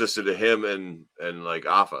 which consisted of him and like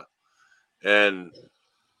Afa, and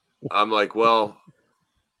I'm like, well,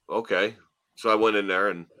 okay. So I went in there,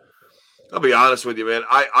 and I'll be honest with you, man.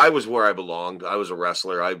 I was where I belonged. I was a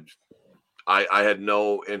wrestler. I had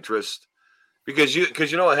no interest because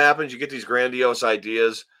you know what happens? You get these grandiose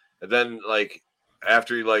ideas, and then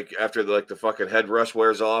after the fucking head rush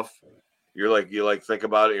wears off, you think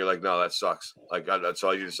about it. And you're like, no, that sucks. Like that's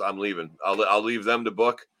all I'm leaving. I'll leave them to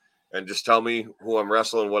book, and just tell me who I'm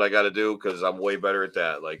wrestling, what I got to do, because I'm way better at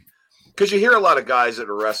that. Like. Because you hear a lot of guys that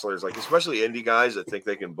are wrestlers, like especially indie guys that think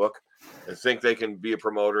they can book and think they can be a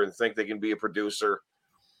promoter and think they can be a producer.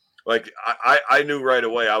 Like I knew right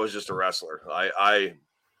away I was just a wrestler. I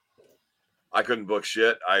couldn't book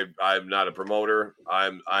shit. I'm not a promoter.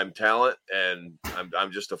 I'm talent, and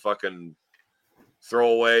I'm just a fucking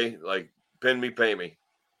throwaway. Like pin me, pay me.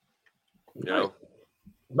 You know,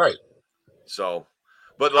 right? So,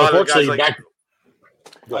 but a lot of guys like I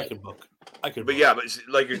can book. But yeah, but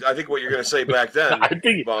like I think what you're going to say back then. I think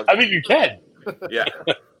you can. Yeah.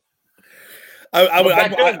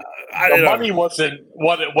 The money wasn't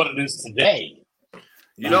what it is today.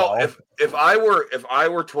 You know, if I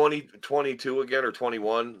were 22 again or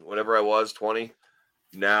 21, whenever I was 20,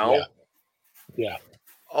 now, yeah.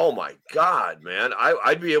 Oh my God, man,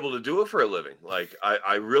 I'd be able to do it for a living. Like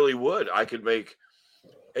I really would. I could make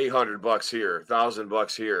 $800 here,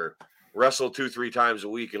 $1,000 here. Wrestle 2-3 times a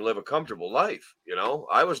week and live a comfortable life.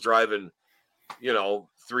 I was driving,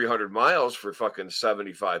 300 miles for fucking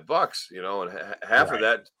 $75, and half of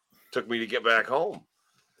that took me to get back home.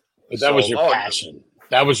 But that was your passion.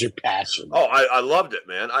 That was your passion. Oh, I loved it,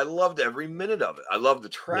 man. I loved every minute of it. I loved the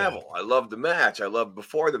travel. Yeah. I loved the match. I loved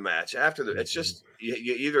before the match, after the. It's just you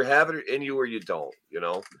either have it in you or you don't.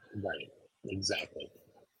 Right. Exactly.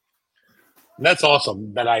 And that's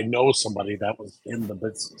awesome that I know somebody that was in the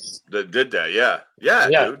business that did that. Yeah,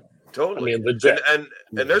 dude, totally. I mean, legit. And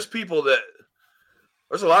there's people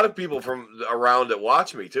there's a lot of people from around that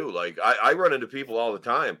watch me too. Like I run into people all the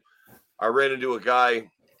time. I ran into a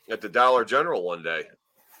guy at the Dollar General one day.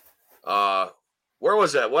 Where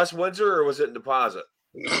was that? West Windsor or was it in Deposit?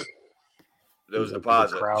 It was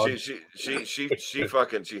Deposit. She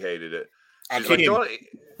hated it. She's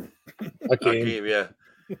like, Hakeem, yeah.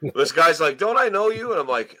 This guy's like, don't I know you? And I'm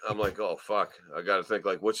like, oh fuck, I got to think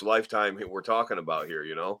like which lifetime we're talking about here,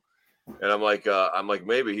 And I'm like,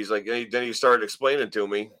 maybe. He's like, then he started explaining to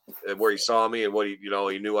me where he saw me and what he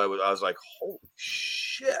knew I was. I was like, holy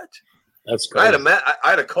shit, that's crazy. I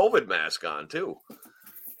had a COVID mask on too,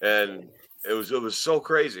 and it was so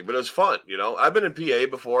crazy, but it was fun. I've been in PA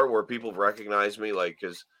before where people recognize me, like,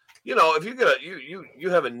 because if you get you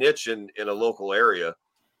have a niche in a local area.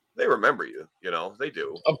 They remember you, they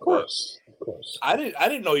do. Of course. I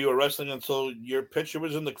didn't know you were wrestling until your picture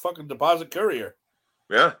was in the fucking Deposit Courier.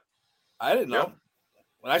 Yeah. I didn't know.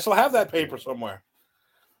 And I still have that paper somewhere.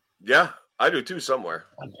 Yeah, I do too somewhere.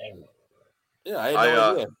 Yeah, I had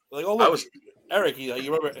no idea. Like, oh look, Eric, you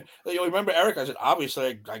remember Eric? I said,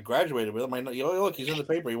 obviously I graduated with him. Look, he's in the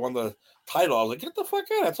paper. He won the title. I was like, get the fuck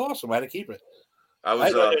out. That's awesome. I had to keep it.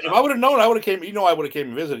 If I would have known, I would have came. I would have came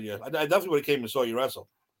and visited you. I definitely would have came and saw you wrestle.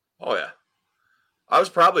 Oh, yeah. I was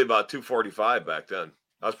probably about 245 back then.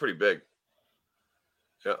 I was pretty big.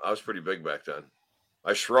 Yeah, I was pretty big back then.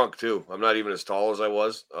 I shrunk, too. I'm not even as tall as I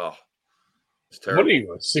was. Oh, It's terrible. What are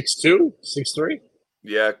you, 6'2", 6'3"?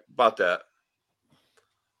 Yeah, about that.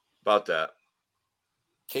 About that.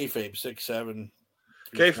 Kayfabe 6'7".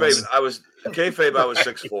 Kayfabe, I was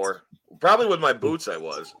 6'4". Probably with my boots, I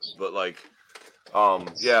was, but like,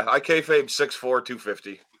 yeah, I kayfabe 6'4",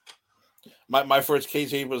 250. My first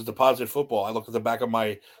kayfabe was deposit football. I looked at the back of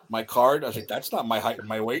my card. I was like, "That's not my height and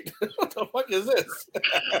my weight. What the fuck is this?"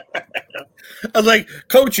 I was like,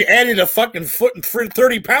 "Coach, you added a fucking foot and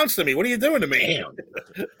 30 pounds to me. What are you doing to me?"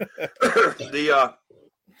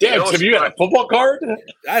 Damn, Tim, you had a football card?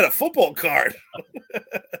 I had a football card.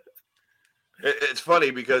 It's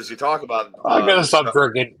funny because you talk about. I gotta stop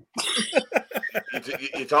drinking.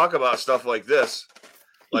 You talk about stuff like this,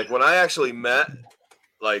 like when I actually met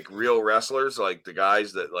like real wrestlers, like the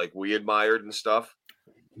guys that like we admired and stuff,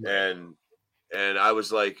 and I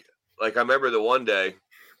was like I remember the one day,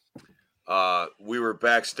 we were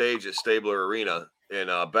backstage at Stabler Arena in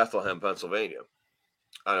Bethlehem, Pennsylvania.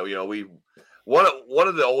 I know, one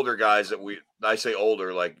of the older guys that I say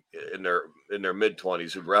older, like in their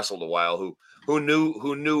mid-20s, who wrestled a while, who knew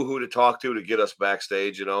who to talk to get us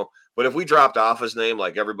backstage, But if we dropped Alpha's name,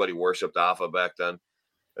 like everybody worshipped Alpha back then,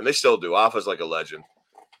 and they still do. Alpha's like a legend.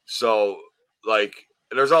 So like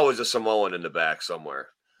there's always a Samoan in the back somewhere.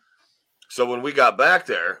 So when we got back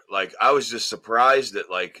there, like I was just surprised at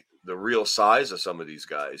like the real size of some of these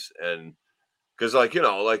guys, and because like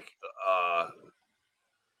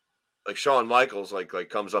like Shawn Michaels like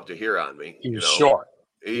comes up to here on me. He's short.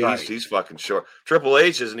 He's fucking short. Triple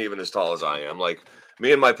H isn't even as tall as I am. Like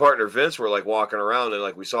me and my partner Vince were like walking around and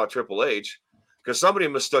like we saw Triple H because somebody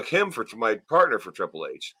mistook him for my partner for Triple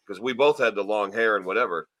H because we both had the long hair and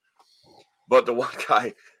whatever. But the one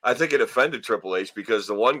guy, I think it offended Triple H because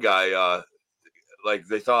the one guy, like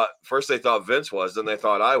they thought Vince was, then they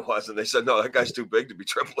thought I was, and they said no, that guy's too big to be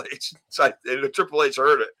Triple H. So Triple H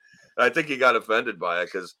heard it, and I think he got offended by it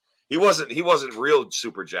because. He wasn't real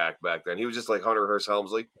super jacked back then. He was just like Hunter Hearst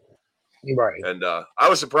Helmsley. Right. And I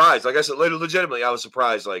was surprised. Like I said, legitimately, I was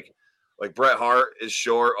surprised. Like Bret Hart is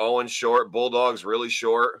short, Owen's short, Bulldog's really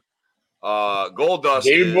short. Goldust.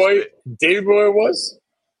 Davey Boy was?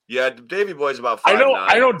 Yeah, Davey Boy's about 5'9".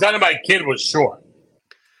 I know Dynamite Kid was short.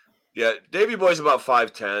 Yeah, Davey Boy's about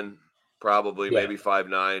 5'10", probably, maybe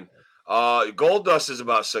 5'9". Goldust is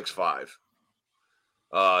about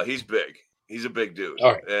 6'5". He's big. He's a big dude.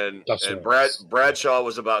 All right. And Bradshaw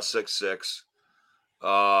was about 6'6".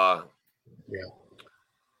 Yeah.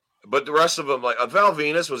 But the rest of them, like Val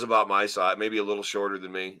Venus was about my size, maybe a little shorter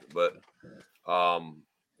than me, but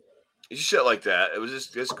shit like that. It was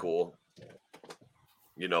it's cool.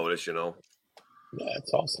 You notice, Yeah,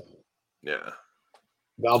 it's awesome. Yeah.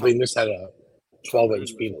 Val Venus had a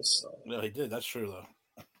 12-inch penis. No, he did. That's true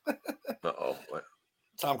though. Uh-oh.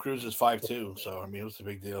 Tom Cruise is 5'2", so I mean, what's the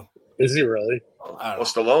big deal? Is he really? Well,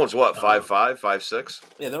 Stallone's what, 5'5", 5'6"?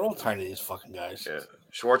 Yeah, they're all tiny, these fucking guys. Yeah.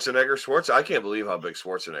 Schwarzenegger, I can't believe how big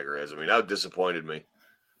Schwarzenegger is. I mean, that disappointed me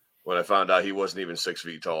when I found out he wasn't even 6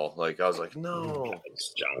 feet tall. Like, I was like, no.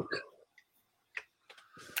 It's junk.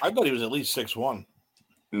 I thought he was at least 6'1".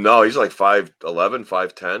 No, he's like 5'11",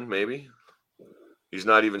 5'10", maybe. He's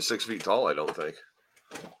not even 6 feet tall, I don't think.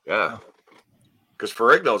 Yeah. Because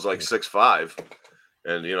Ferrigno's like 6'5".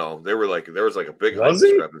 And there was like a big height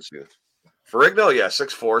discrepancy. Ferrigno, yeah,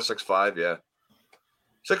 6'4", 6'5", yeah,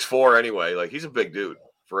 6'4" anyway. Like he's a big dude.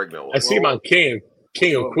 Ferrigno. I see him on King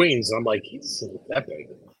of Queens. And I'm like, he's that big.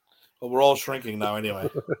 Well, we're all shrinking now, anyway.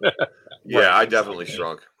 Yeah, I definitely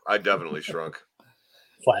shrunk. Flat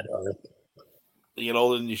Earth. You get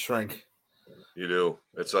older and you shrink. You do.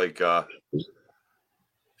 It's like, yeah,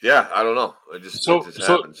 I don't know. It just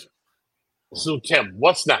happens. So, Tim,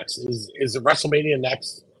 what's next? Is it WrestleMania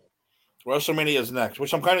next? WrestleMania is next,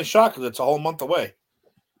 which I'm kind of shocked because it's a whole month away.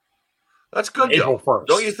 That's good, April 1st.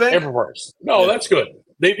 Don't you think? April 1st. No, that's good.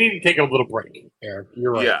 They need to take a little break, Eric.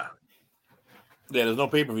 You're right. Yeah. Yeah, there's no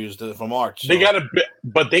pay-per-views for March. So. They got to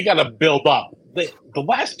build up. The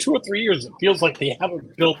last 2 or 3 years, it feels like they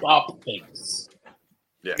haven't built up things.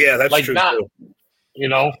 Yeah, that's like true. Too.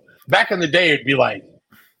 Back in the day, it'd be like,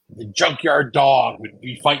 the Junkyard Dog would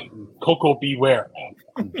be fighting Coco Beware.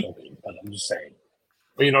 I'm joking, but I'm just saying.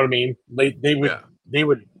 But you know what I mean? They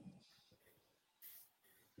would.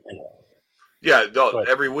 Yeah,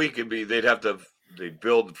 every week they'd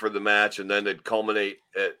build for the match and then they'd culminate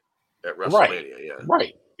at WrestleMania. Right. Yeah.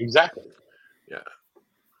 Right. Exactly. Yeah.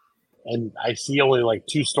 And I see only like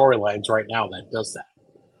 2 storylines right now that does that.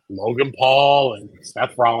 Logan Paul and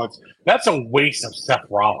Seth Rollins. That's a waste of Seth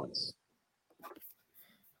Rollins.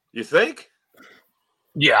 You think?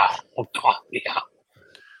 Yeah. Oh, God, yeah.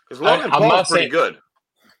 Because Logan Paul's pretty good.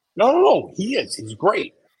 No. He is. He's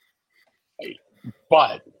great.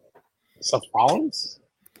 But Seth Rollins?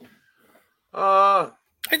 I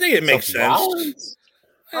think it makes Seth sense. Rollins?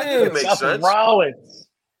 I think it makes Seth sense. Rollins.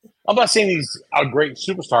 I'm not saying he's a great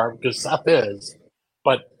superstar because Seth is,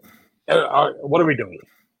 but what are we doing?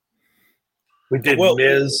 We did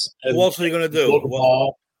Miz. And who else are you going to do? Logan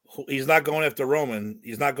Paul. He's not going after Roman.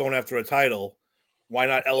 He's not going after a title. Why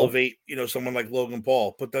not elevate, someone like Logan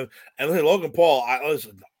Paul? Listen, Logan Paul.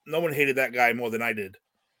 Listen, no one hated that guy more than I did,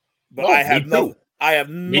 but I have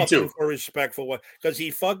nothing for respect for because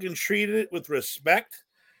he fucking treated it with respect.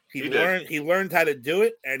 He learned how to do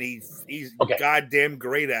it, and he's goddamn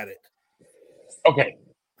great at it. Okay,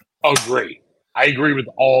 great. I agree with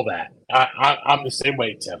all that. I'm the same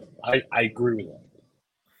way, Tim. I agree with that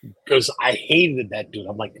because I hated that dude.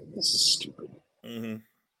 I'm like, this is stupid. Mm-hmm.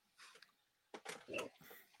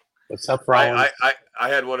 What's up, Rollins? I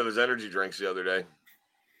had one of his energy drinks the other day.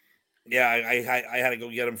 Yeah, I had to go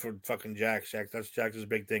get him from fucking Jack's. That's Jack's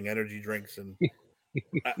big thing, energy drinks, and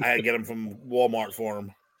I had to get him from Walmart for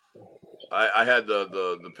him. I had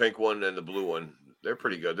the pink one and the blue one. They're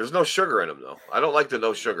pretty good. There's no sugar in them though. I don't like the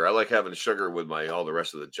no sugar. I like having sugar with all the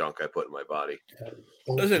rest of the junk I put in my body.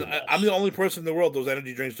 Listen, I'm the only person in the world those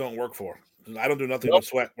energy drinks don't work for. I don't do nothing but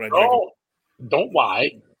sweat when I drink them. Don't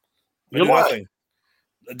lie. You're lying.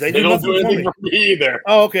 They do nothing anything for me either.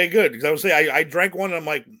 Oh, okay, good. Because I would say I drank one and I'm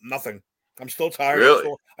like, nothing. I'm still tired.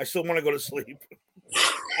 Really? I still want to go to sleep.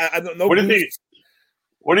 What do you think?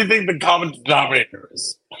 What do you think the common denominator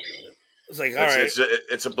is? It's like, all right.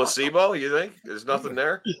 It's a placebo, you think? There's nothing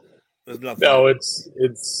there? There's nothing. No, it's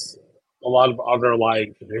a lot of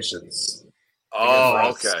underlying conditions.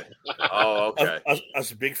 Oh, okay. Oh, okay.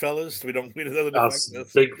 Us big fellas, we don't us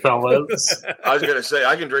big fellas. I was gonna say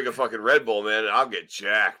I can drink a fucking Red Bull, man, and I'll get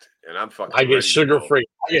jacked, and I'm fucking. I get sugar free.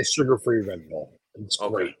 I get sugar free Red Bull. It's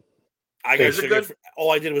great. I got sugar.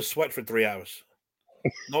 All I did was sweat for 3 hours.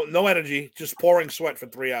 No energy, just pouring sweat for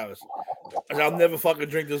 3 hours. I'll never fucking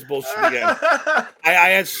drink this bullshit again. I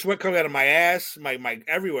had sweat coming out of my ass, my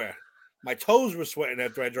everywhere. My toes were sweating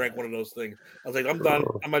after I drank one of those things. I was like, I'm done.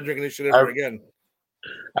 I'm not drinking this shit ever again.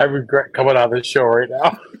 I regret coming on this show right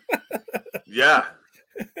now. Yeah.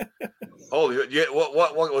 Holy, yeah.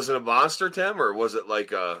 What was it? A Monster, Tim, or was it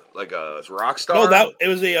like a rock star? No, it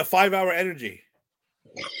was a 5-hour energy.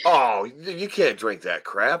 Oh, you can't drink that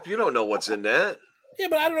crap. You don't know what's in that. Yeah,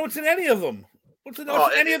 but I don't know what's in any of them. What's in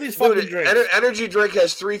any of these fucking drinks? Energy drink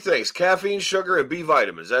has 3 things: caffeine, sugar, and B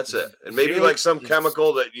vitamins. That's it. And maybe like some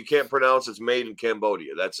chemical that you can't pronounce. It's made in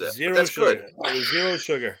Cambodia. That's it. That's sugar. Good. It was 0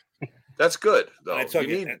 sugar. That's good though.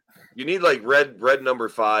 You need like red number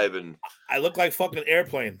 5, and I look like fucking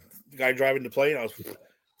Airplane. The guy driving the plane. I was.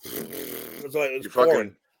 It was like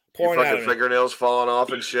pouring your fucking fingernails falling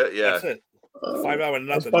off and shit. Yeah. That's it. 5 hour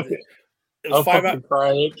nothing. It was 5 hours.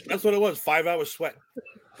 That's what it was. 5 hours sweat.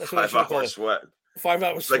 That's what 5 hour sweat. 5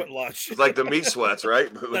 hours sweat lodge. It's like the meat sweats,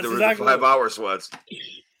 right? With the exactly 5 hour sweats.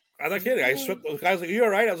 I'm not kidding. I sweat. The guy's like, "You all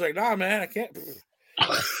right?" I was like, "Nah, man, I can't."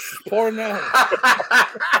 Pouring down.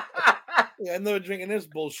 Yeah, I'm never drinking this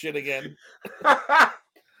bullshit again.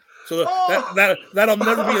 So that'll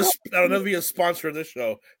never be a sponsor of this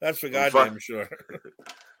show. That's for goddamn sure.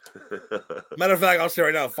 Matter of fact, I'll say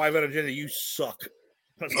right now, 5 Energy, you suck.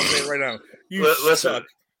 That's what I'm saying right now. You suck.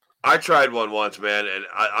 I tried one once, man, and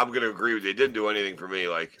I'm going to agree with you. It didn't do anything for me.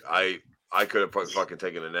 Like I could have fucking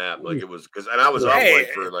taken a nap. Like it was and I was up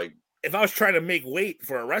for like. If I was trying to make weight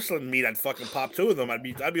for a wrestling meet, I'd fucking pop 2 of them. I'd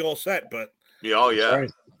be all set. But yeah, oh yeah.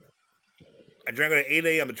 Right. I drank it at 8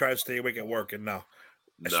 a.m. to try to stay awake at work, and I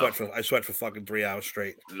sweat for fucking 3 hours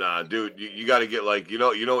straight. Nah, dude, you got to get like you know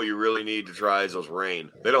what you really need to try is those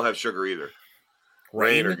Reign. They don't have sugar either.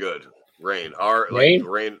 Reign are good. Reign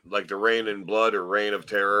like the Reign in Blood or Reign of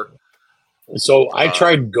Terror. So I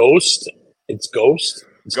tried Ghost. It's Ghost.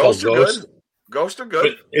 It's Ghost called Ghost. Good. Ghost are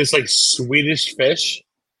good. But it's like Swedish fish,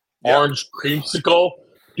 orange creamsicle.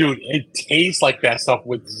 Dude, it tastes like that stuff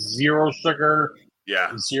with 0 sugar.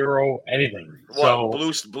 Yeah, 0 anything.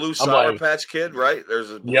 What, so blue Sour Patch Kid, right?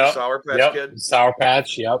 There's a blue Sour Patch Kid. Sour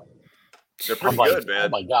Patch, yep. They're pretty good, man. Oh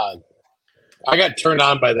my god, I got turned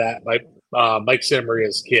on by that. Like Mike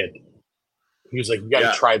Santamaria's kid. He was like, "You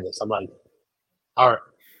got to try this." I'm like, "All right."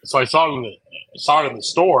 So I saw it in the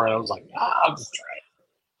store, and I was like, "I'll just try it."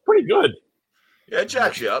 Pretty good. Yeah, it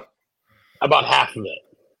jacks you up. About half of it.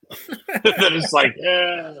 Then it's like,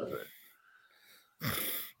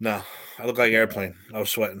 No, I look like Airplane. I was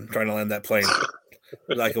sweating trying to land that plane.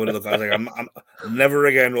 Like what it looked like. I was like, I'm never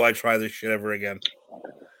again will I try this shit ever again.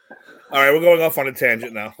 All right, we're going off on a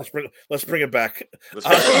tangent now. Let's bring it back.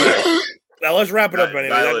 Now let's wrap it up.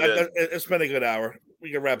 Anyway, it's been a good hour.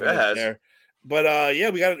 We can wrap it up there. But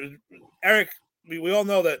we got Eric. we all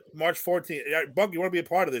know that March 14th. Buck, you want to be a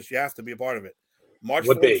part of this? You have to be a part of it. March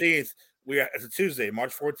What 14th. It's a Tuesday.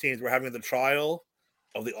 March 14th. We're having the trial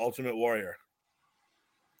of the Ultimate Warrior.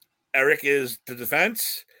 Eric is the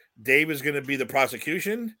defense. Dave is going to be the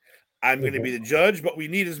prosecution. I'm going to be the judge, but we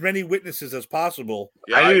need as many witnesses as possible.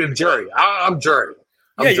 Yeah, I need a jury. I'm jury.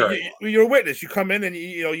 You're a witness. You come in and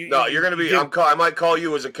you're going to be. I might call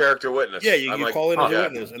you as a character witness. Yeah, you call in as a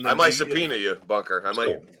witness. And I might subpoena you, Bunker. I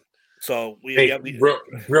might. So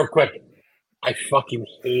real quick, I fucking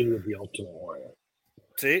hated the Ultimate Warrior.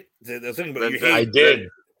 See, the thing, but you hate. I did.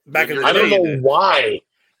 Back in the I day, don't know why.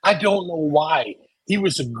 I don't know why. He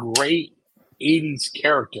was a great '80s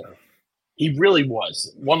character. He really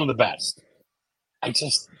was one of the best.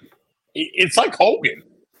 It's like Hogan.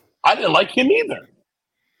 I didn't like him either.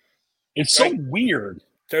 It's so weird.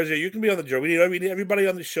 Sergio, you can be on the jury. We need everybody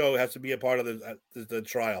on the show has to be a part of the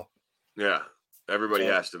trial. Yeah, everybody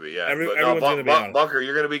has to be. Yeah, everyone's going to be on. Bunker,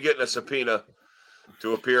 you're going to be getting a subpoena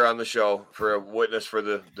to appear on the show for a witness for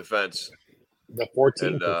the defense. The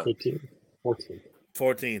 14th or 15th?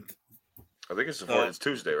 14th. I think it's it's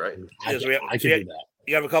Tuesday, right? I can do that.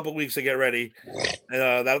 You have a couple weeks to get ready,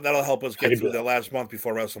 and that'll help us get through the last month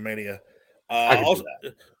before WrestleMania.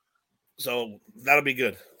 So that'll be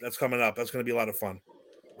good. That's coming up. That's going to be a lot of fun.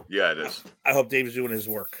 Yeah, it is. I hope Dave's doing his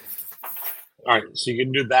work. All right, so you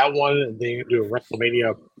can do that one, and then you can do a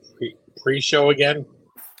WrestleMania pre-show again.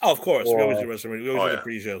 Oh, of course. We always do WrestleMania. We always do the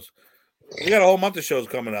pre-shows. We got a whole month of shows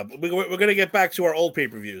coming up. We're going to get back to our old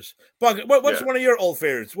pay-per-views. Buck, what's one of your old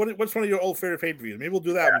favorites? What's one of your old favorite pay-per-views? Maybe we'll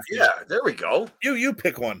do that one. Yeah, there we go. You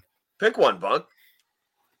pick one. Pick one, Buck.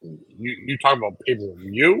 You talking about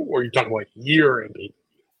pay-per-view, or you talking about year in pay-per-view?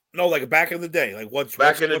 No, like back in the day. Like what's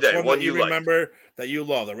one that you remember that you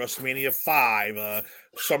love? The WrestleMania 5,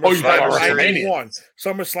 SummerSlam 91,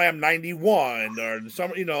 SummerSlam 91,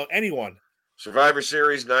 or anyone. Survivor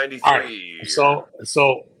Series 93. Right.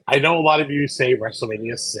 So I know a lot of you say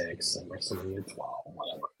WrestleMania 6 and WrestleMania 12,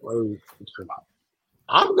 whatever. What are we talking about?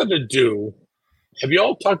 I'm gonna do. Have you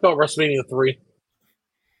all talked about WrestleMania 3?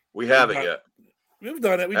 We haven't yet. We've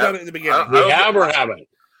done it. We've done it in the beginning. We have or haven't?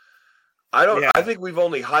 I don't. Yeah. I think we've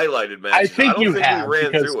only highlighted matches. I think we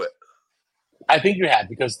ran through it. I think you had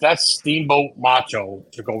because that's Steamboat Macho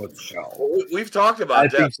took over the show. Well, we've talked about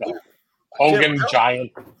that. Think so. Hogan,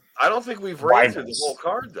 Giant. I don't think we've ran through the whole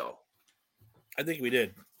card though. I think we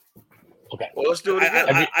did. Okay. Well, let's do it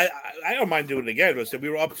again. I don't mind doing it again, but we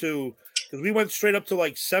were up to because we went straight up to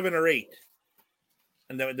like 7 or 8,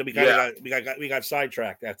 and then we got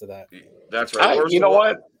sidetracked after that. That's right. You know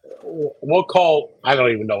what? We'll call. I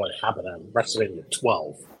don't even know what happened on WrestleMania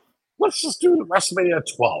 12. Let's just do WrestleMania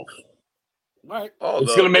 12. Right.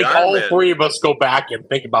 It's going to make all three of us go back and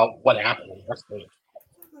think about what happened in WrestleMania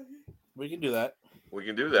 12. We can do that. We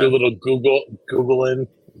can do that. Do a little Googling,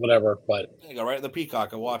 whatever. But you go right in the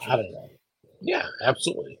Peacock and watch it. I don't know. Yeah,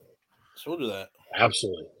 absolutely. So we'll do that.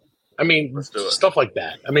 Absolutely. I mean, stuff like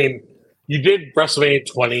that. I mean, you did WrestleMania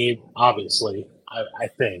 20, obviously. I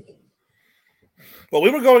think. Well, we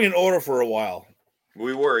were going in order for a while.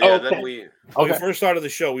 We were, yeah. Okay. Then when we first started the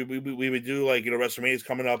show, we would do WrestleMania's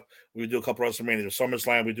coming up. We would do a couple WrestleManias,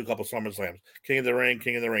 SummerSlam. We'd do a couple SummerSlams. King of the Ring.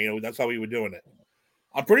 That's how we were doing it.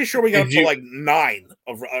 I'm pretty sure we got up to like 8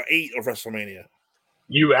 of WrestleMania.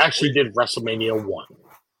 You actually did WrestleMania 1.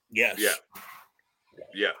 Yes.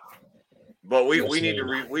 Yeah. But we need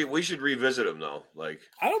to we should revisit them though. Like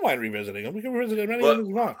I don't mind revisiting them. We can revisit them anytime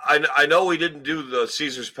we want. I know we didn't do the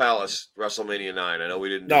Caesar's Palace WrestleMania 9. I know we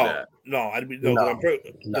didn't do that. No.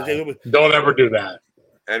 Don't ever do that.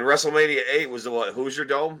 And WrestleMania 8 was the one. Hoosier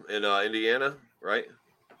Dome in Indiana, right?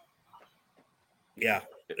 Yeah,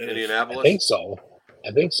 Indianapolis.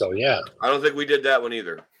 I think so. Yeah. I don't think we did that one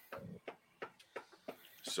either.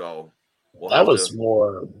 So that was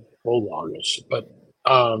more longish, but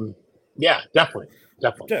yeah, definitely.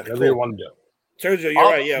 Yeah, whatever you want to do. Sergio, you're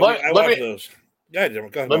right. Yeah, I watched those. Yeah, go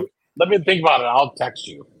ahead. Let me think about it. I'll text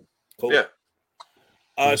you. Cool. Yeah.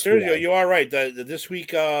 Sergio, you are right. This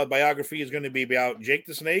week biography is going to be about Jake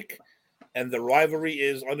the Snake, and the rivalry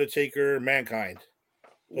is Undertaker Mankind.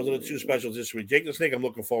 Those are the two specials this week. Jake the Snake, I'm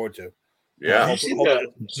looking forward to. Yeah.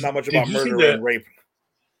 It's not much about murder and rape.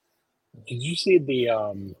 Did you see the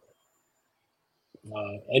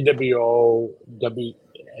NWO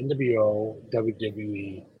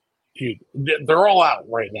WWE feud? They're all out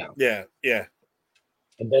right now. Yeah.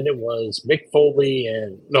 And then it was Mick Foley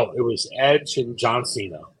it was Edge and John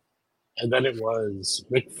Cena. And then it was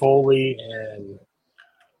Mick Foley and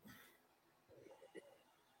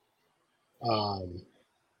I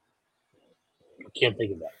can't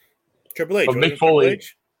think of that. Triple H. But Mick Foley.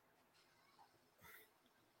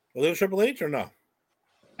 Was it Triple H or no?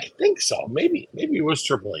 I think so. Maybe it was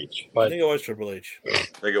Triple H, but I think it was Triple H. I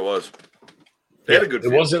think it was. They had a good.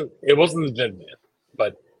 It wasn't the Dead Man,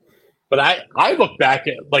 but I look back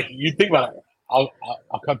at, like, you think about it. I'll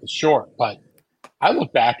cut this short, but I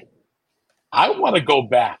look back. I want to go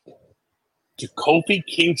back to Kofi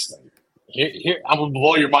Kingston. Here, I'm gonna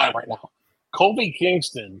blow your mind right now. Kofi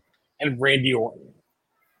Kingston and Randy Orton.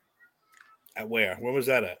 At where? Where was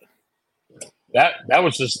that at? That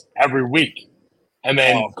was just every week. And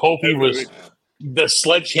then Kofi was the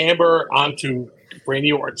sledgehammer onto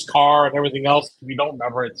Randy Orton's car and everything else. If you don't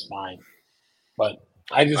remember, it's fine. But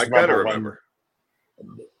I gotta remember.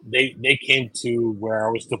 They came to where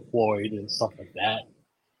I was deployed and stuff like that.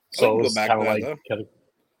 So it was kind of like,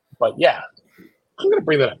 but yeah, I'm gonna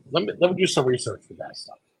bring that up. Let me do some research for that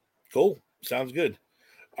stuff. Cool. Sounds good.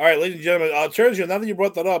 All right, ladies and gentlemen. Sergio, now that you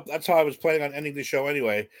brought that up, that's how I was planning on ending the show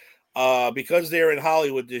anyway. Because they're in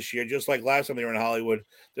Hollywood this year, just like last time they were in Hollywood,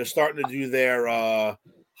 they're starting to do their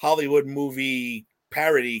Hollywood movie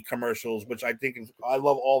parody commercials, which I think I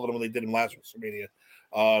love all of them when they did them last WrestleMania.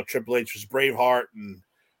 Triple H was Braveheart, and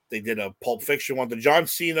they did a Pulp Fiction one. The John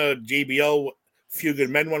Cena JBL Few Good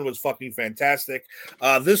Men one was fucking fantastic.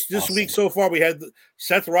 This awesome. Week so far, we had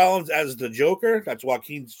Seth Rollins as the Joker. That's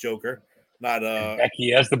Joaquin's Joker. Not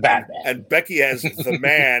Becky as the Batman, and Becky as the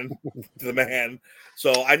man, the man.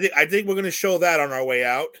 So I think we're going to show that on our way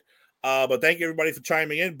out. But thank you everybody for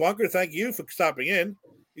chiming in. Bunker, thank you for stopping in.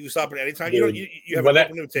 You can stop at any time. Dude, you have an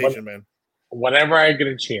open invitation, man. Whenever I get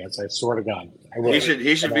a chance, I swear to God, I will.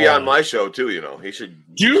 He should be on my show too. You know, he should.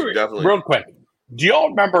 Should definitely. Real quick, do y'all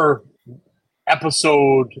remember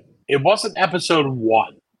episode? It wasn't episode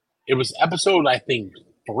 1. It was episode, I think,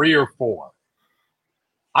 3 or 4.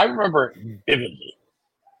 I remember it vividly.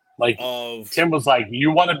 Like, Tim was like,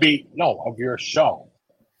 "You want to be of your show."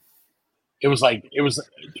 It was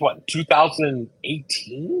what,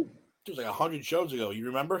 2018? It was like 100 shows ago. You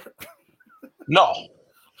remember? No,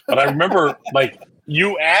 but I remember like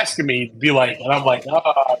you asking me to be like, and I'm like,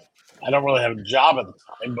 I don't really have a job at the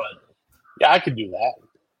time, but yeah, I could do that.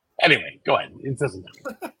 Anyway, go ahead. It doesn't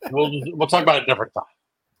matter. We'll talk about it a different time.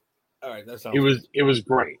 All right, that sounds. It was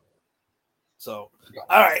great. So,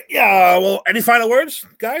 all right, yeah. Well, any final words,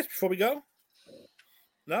 guys, before we go?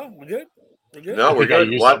 No, we're good. We're good. No, we're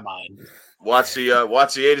good. Watch the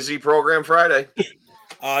A to Z program Friday.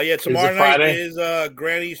 Yeah, tomorrow night is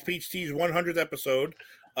Granny's Peach Tea's 100th episode.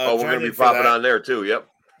 We're gonna be popping on there too. Yep.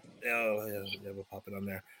 Yeah, we'll pop it on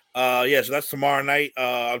there. Yeah, so that's tomorrow night.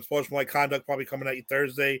 Unsportsmanlike Conduct probably coming at you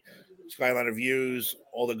Thursday. Skyliner Views,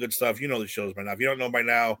 all the good stuff. You know the shows by now. If you don't know by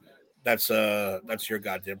now, that's your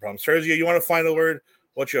goddamn problem. Sergio, you want a final word?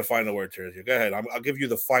 What's your final word, Sergio? Go ahead. I'll give you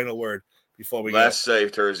the final word before we last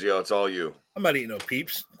save, Sergio. It's all you. I'm not eating no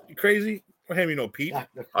peeps. You crazy? Don't hand me no peep.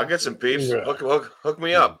 I'll get some peeps. Yeah. Hook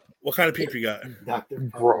me up. What kind of peep you got?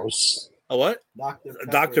 Gross. A what?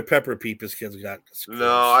 Dr. Pepper peep his kids got.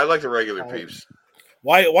 No, I like the regular peeps.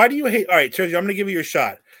 Why do you hate? All right, Sergio, I'm going to give you your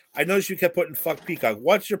shot. I noticed you kept putting fuck Peacock.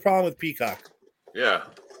 What's your problem with Peacock? Yeah.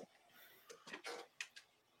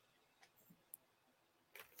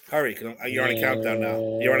 Hurry. You're on a countdown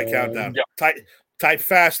now. You're on a countdown. Yep. Type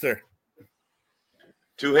faster.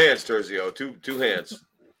 2 hands, Terzio. Two hands.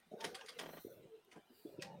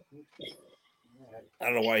 I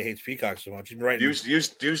don't know why he hates Peacock so much. He's right.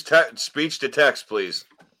 Use speech to text, please.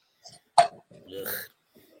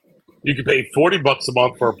 You can pay $40 a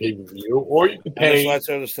month for a pay-per-view, or you can pay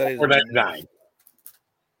 $4.99.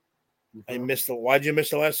 I missed why'd you miss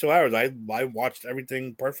the last 2 hours? I watched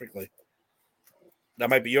everything perfectly. That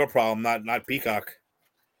might be your problem, not Peacock.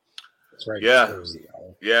 That's right.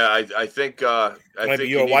 Yeah. I think I might be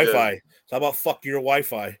your Wi-Fi. So how about fuck your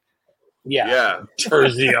Wi-Fi? Yeah.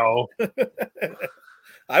 Terzio.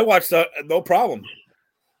 I watched no problem.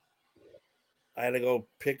 I had to go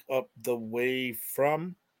pick up the way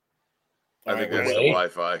from. I think that's the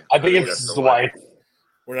Wi-Fi. I think it's his wife.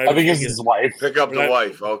 I think it's his wife. Pick up the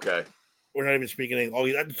wife. Okay. We're not even speaking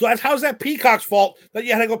English. Oh, how's that Peacock's fault that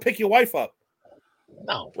you had to go pick your wife up?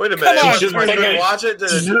 No. Wait a minute. She shouldn't watch it.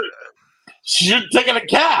 She should have taken a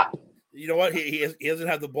cab. You know what? He doesn't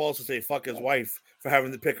have the balls to say fuck his wife for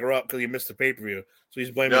having to pick her up because he missed the pay-per-view. So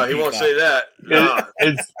he's blaming No, he won't say that. No.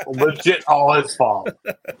 It's legit all his fault.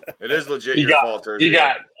 It is legit your fault, Thursday. You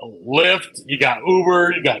got Lyft, you got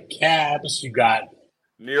Uber, you got cabs, you got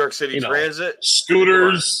New York City Transit.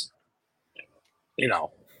 Scooters.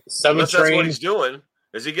 7 trains. That's what he's doing.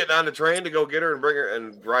 Is he getting on the train to go get her and bring her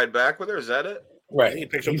and ride back with her? Is that it? Right.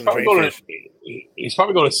 He's probably going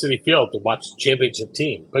to City Field to watch the championship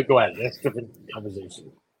team. But go ahead. That's a different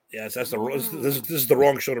conversation. Yes, that's this is the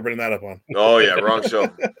wrong show to bring that up on. Oh yeah, wrong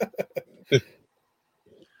show.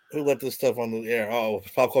 Who let this stuff on the air? Oh,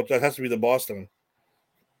 pop culture. That has to be the Boston.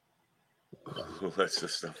 Who lets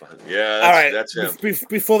this stuff on? Yeah, all right. That's him.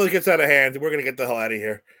 Before this gets out of hand, we're gonna get the hell out of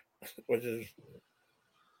here. Which is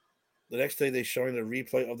the next day they're showing the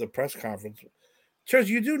replay of the press conference. Charles,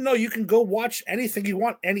 you do know you can go watch anything you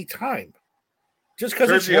want anytime. Just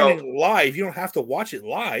because it's running live, you don't have to watch it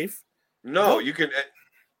live. No, you can.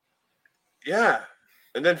 Yeah,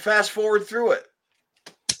 and then fast forward through it.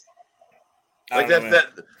 Like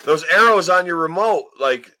those arrows on your remote,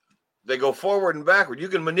 like they go forward and backward. You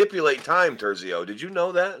can manipulate time, Terzio. Did you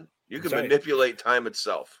know that? You can manipulate time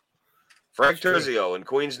itself. Frank Terzio in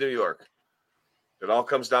Queens, New York. It all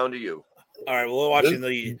comes down to you. All right, well, we're watching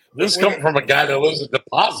this coming from a guy that lives in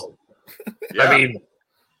Deposit. Yeah. I mean,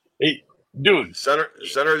 dude, center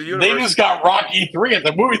of the universe. They just got Rocky 3 at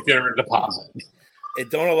the movie theater in Deposit. It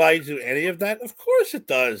don't allow you to do any of that? Of course it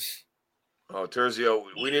does. Oh, Terzio,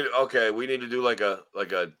 we need to do like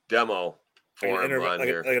a demo for him on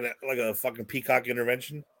here. Like a fucking Peacock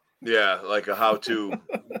intervention? Yeah, like a how to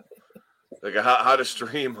like a how to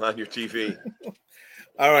stream on your TV.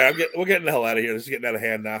 All right, we're getting the hell out of here. This is getting out of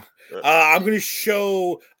hand now. I'm going to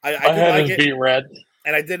show. I had his beat red,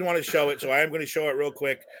 and I didn't want to show it, so I am going to show it real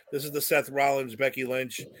quick. This is the Seth Rollins, Becky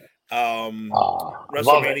Lynch,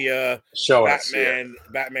 WrestleMania,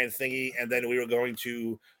 Batman thingy, and then we were going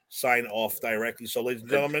to sign off directly. So, ladies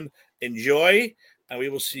and gentlemen, enjoy, and we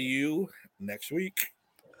will see you next week.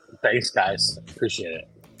 Thanks, guys. Appreciate it.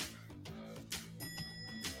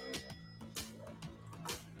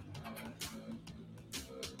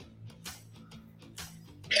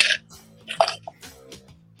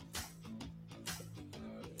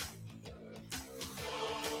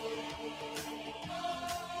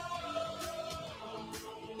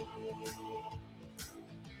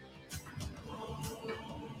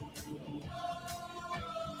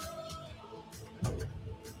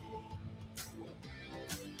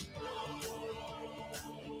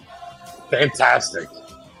 Fantastic.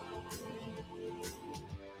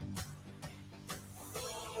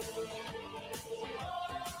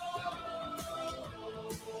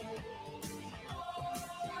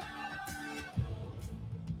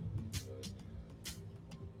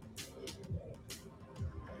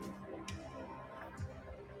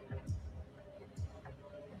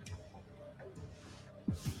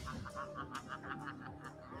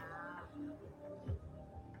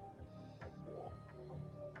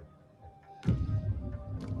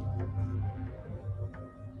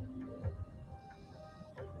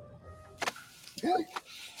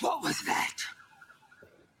 What was that?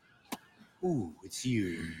 Ooh, it's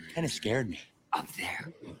you. Kind of scared me. Up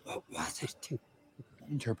there. What was it?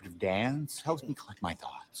 Interpretive dance helps me collect my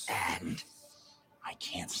thoughts. And I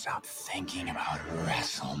can't stop thinking about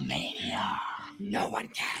WrestleMania. No one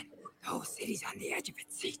can. The whole city's on the edge of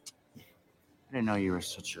its seat. I didn't know you were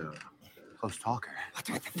such a close talker. What's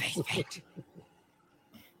with the face paint?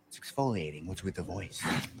 It's exfoliating. What's with the voice?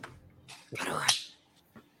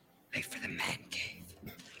 Wait for the man cave.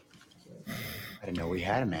 I didn't know we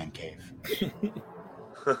had a man cave. You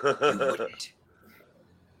wouldn't.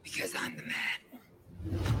 Because I'm the man.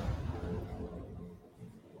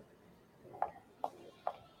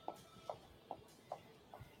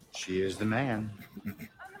 She is the man.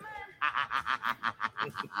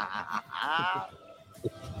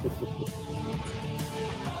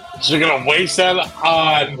 So you're going to waste that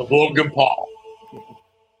on Logan Paul.